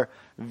our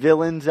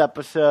villains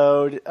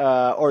episode,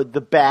 or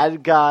the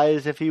bad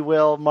guys, if you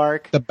will,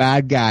 Mark. The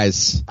bad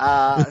guys.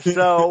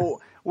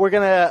 So we're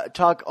going to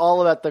talk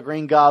all about the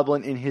Green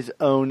Goblin in his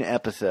own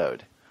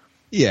episode.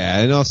 Yeah,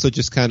 and also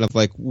just kind of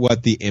like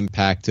what the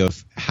impact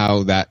of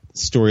how that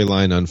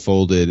storyline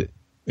unfolded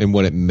and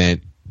what it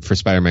meant for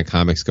Spider-Man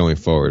comics going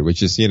forward,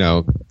 which is, you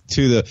know,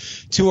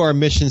 to our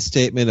mission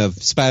statement of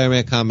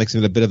Spider-Man comics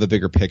in a bit of a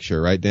bigger picture,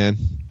 right, Dan?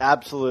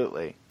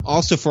 Absolutely.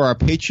 Also, for our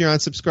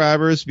Patreon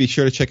subscribers, be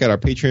sure to check out our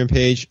Patreon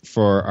page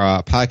for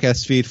our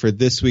podcast feed for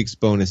this week's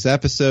bonus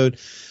episode.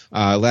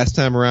 Last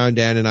time around,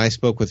 Dan and I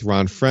spoke with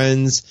Ron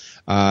Frenz.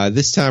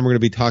 This time we're going to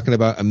be talking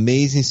about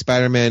Amazing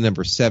Spider-Man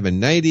number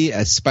 790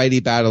 as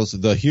Spidey battles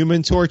the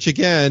Human Torch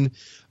again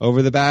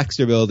over the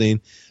Baxter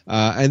Building.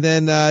 And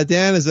then,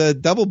 Dan, as a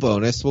double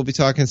bonus, we'll be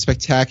talking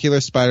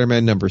Spectacular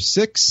Spider-Man number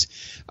 6,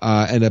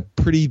 and a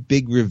pretty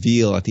big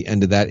reveal at the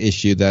end of that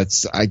issue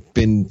that's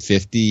been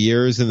 50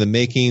 years in the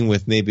making,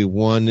 with maybe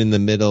one in the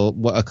middle,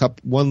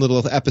 one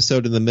little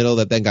episode in the middle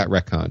that then got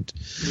retconned.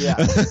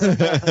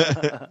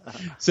 Yeah.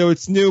 So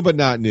it's new, but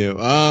not new.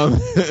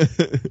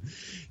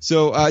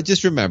 So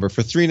just remember,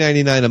 for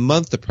 $3.99 a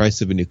month, the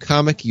price of a new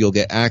comic, you'll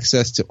get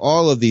access to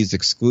all of these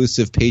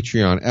exclusive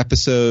Patreon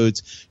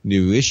episodes,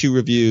 new issue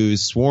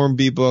reviews, Swarm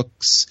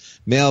books,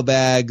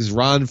 mailbags,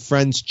 Ron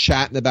Friends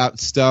chatting about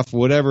stuff,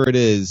 whatever it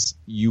is,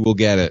 you will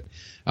get it.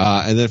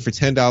 And then for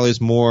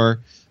 $10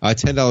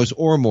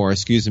 or more,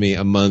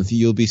 a month,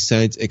 you'll be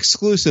sent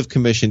exclusive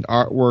commissioned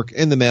artwork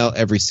in the mail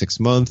every 6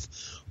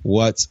 months.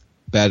 What's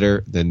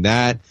better than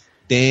that?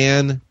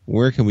 Dan,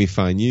 where can we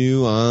find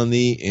you on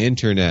the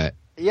internet?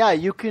 Yeah,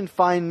 you can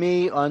find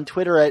me on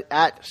Twitter at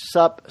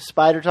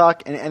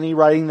 @SupSpiderTalk, and any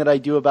writing that I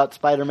do about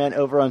Spider-Man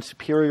over on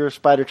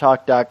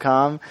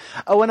SuperiorSpiderTalk.com.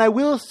 Oh, and I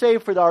will say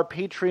for our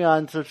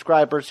Patreon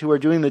subscribers who are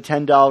doing the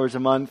 $10 a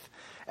month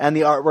and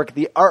the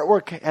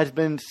artwork has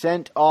been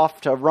sent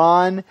off to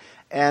Ron,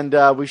 and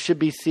we should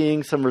be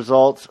seeing some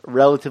results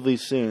relatively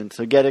soon.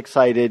 So get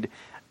excited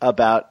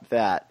about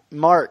that.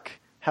 Mark,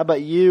 how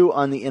about you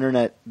on the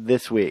internet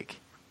this week?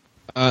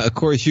 Of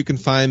course, you can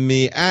find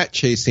me at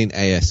Chasing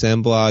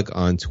ASM Blog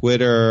on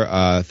Twitter.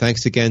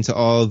 Thanks again to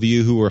all of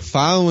you who were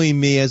following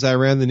me as I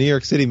ran the New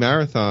York City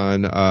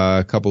Marathon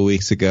a couple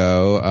weeks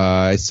ago.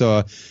 I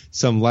saw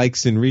some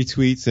likes and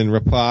retweets and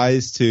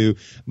replies to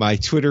my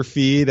Twitter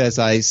feed as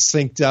I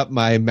synced up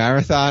my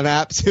marathon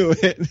app to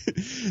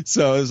it.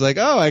 So it was like,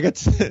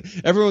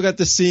 everyone got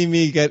to see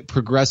me get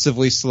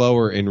progressively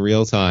slower in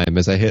real time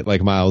as I hit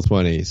like mile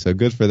 20. So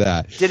good for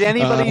that. Did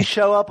anybody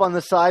show up on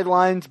the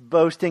sidelines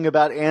boasting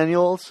about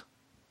annuals?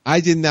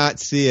 I did not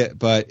see it,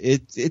 but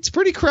it's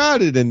pretty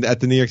crowded at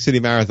the New York City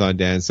Marathon,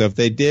 Dan. So if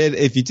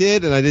you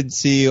did and I didn't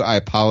see you, I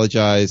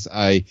apologize.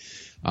 I,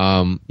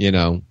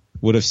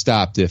 would have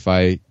stopped if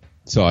I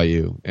saw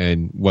you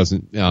and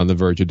wasn't on the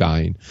verge of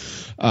dying.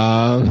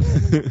 And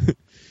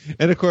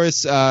of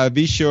course,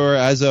 be sure,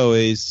 as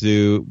always,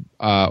 to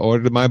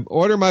order my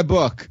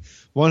book,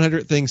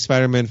 100 Things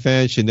Spider-Man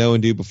Fans Should Know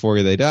and Do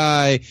Before They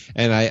Die.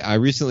 And I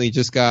recently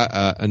just got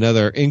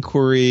another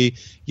inquiry.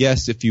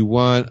 Yes, if you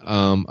want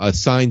a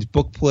signed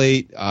book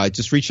plate,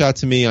 just reach out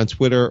to me on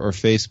Twitter or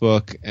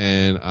Facebook,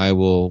 and I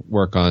will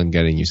work on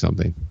getting you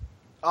something.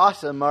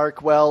 Awesome,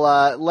 Mark. Well,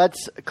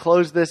 let's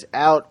close this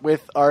out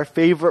with our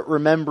favorite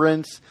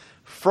remembrance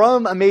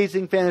from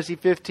Amazing Fantasy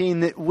 15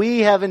 that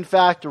we have, in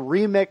fact,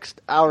 remixed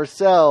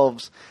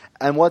ourselves.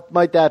 And what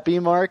might that be,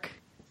 Mark?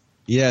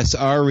 Yes,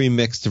 our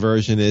remixed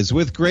version is,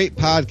 with great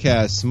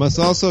podcasts must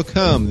also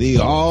come the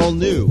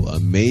all-new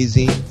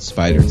Amazing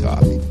Spider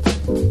Talk.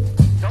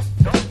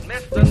 Don't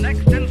miss the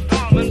next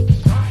installment.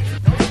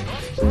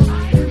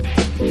 Spider-Man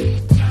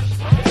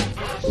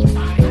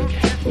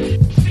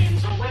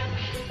spins a web.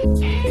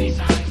 Any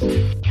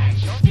size.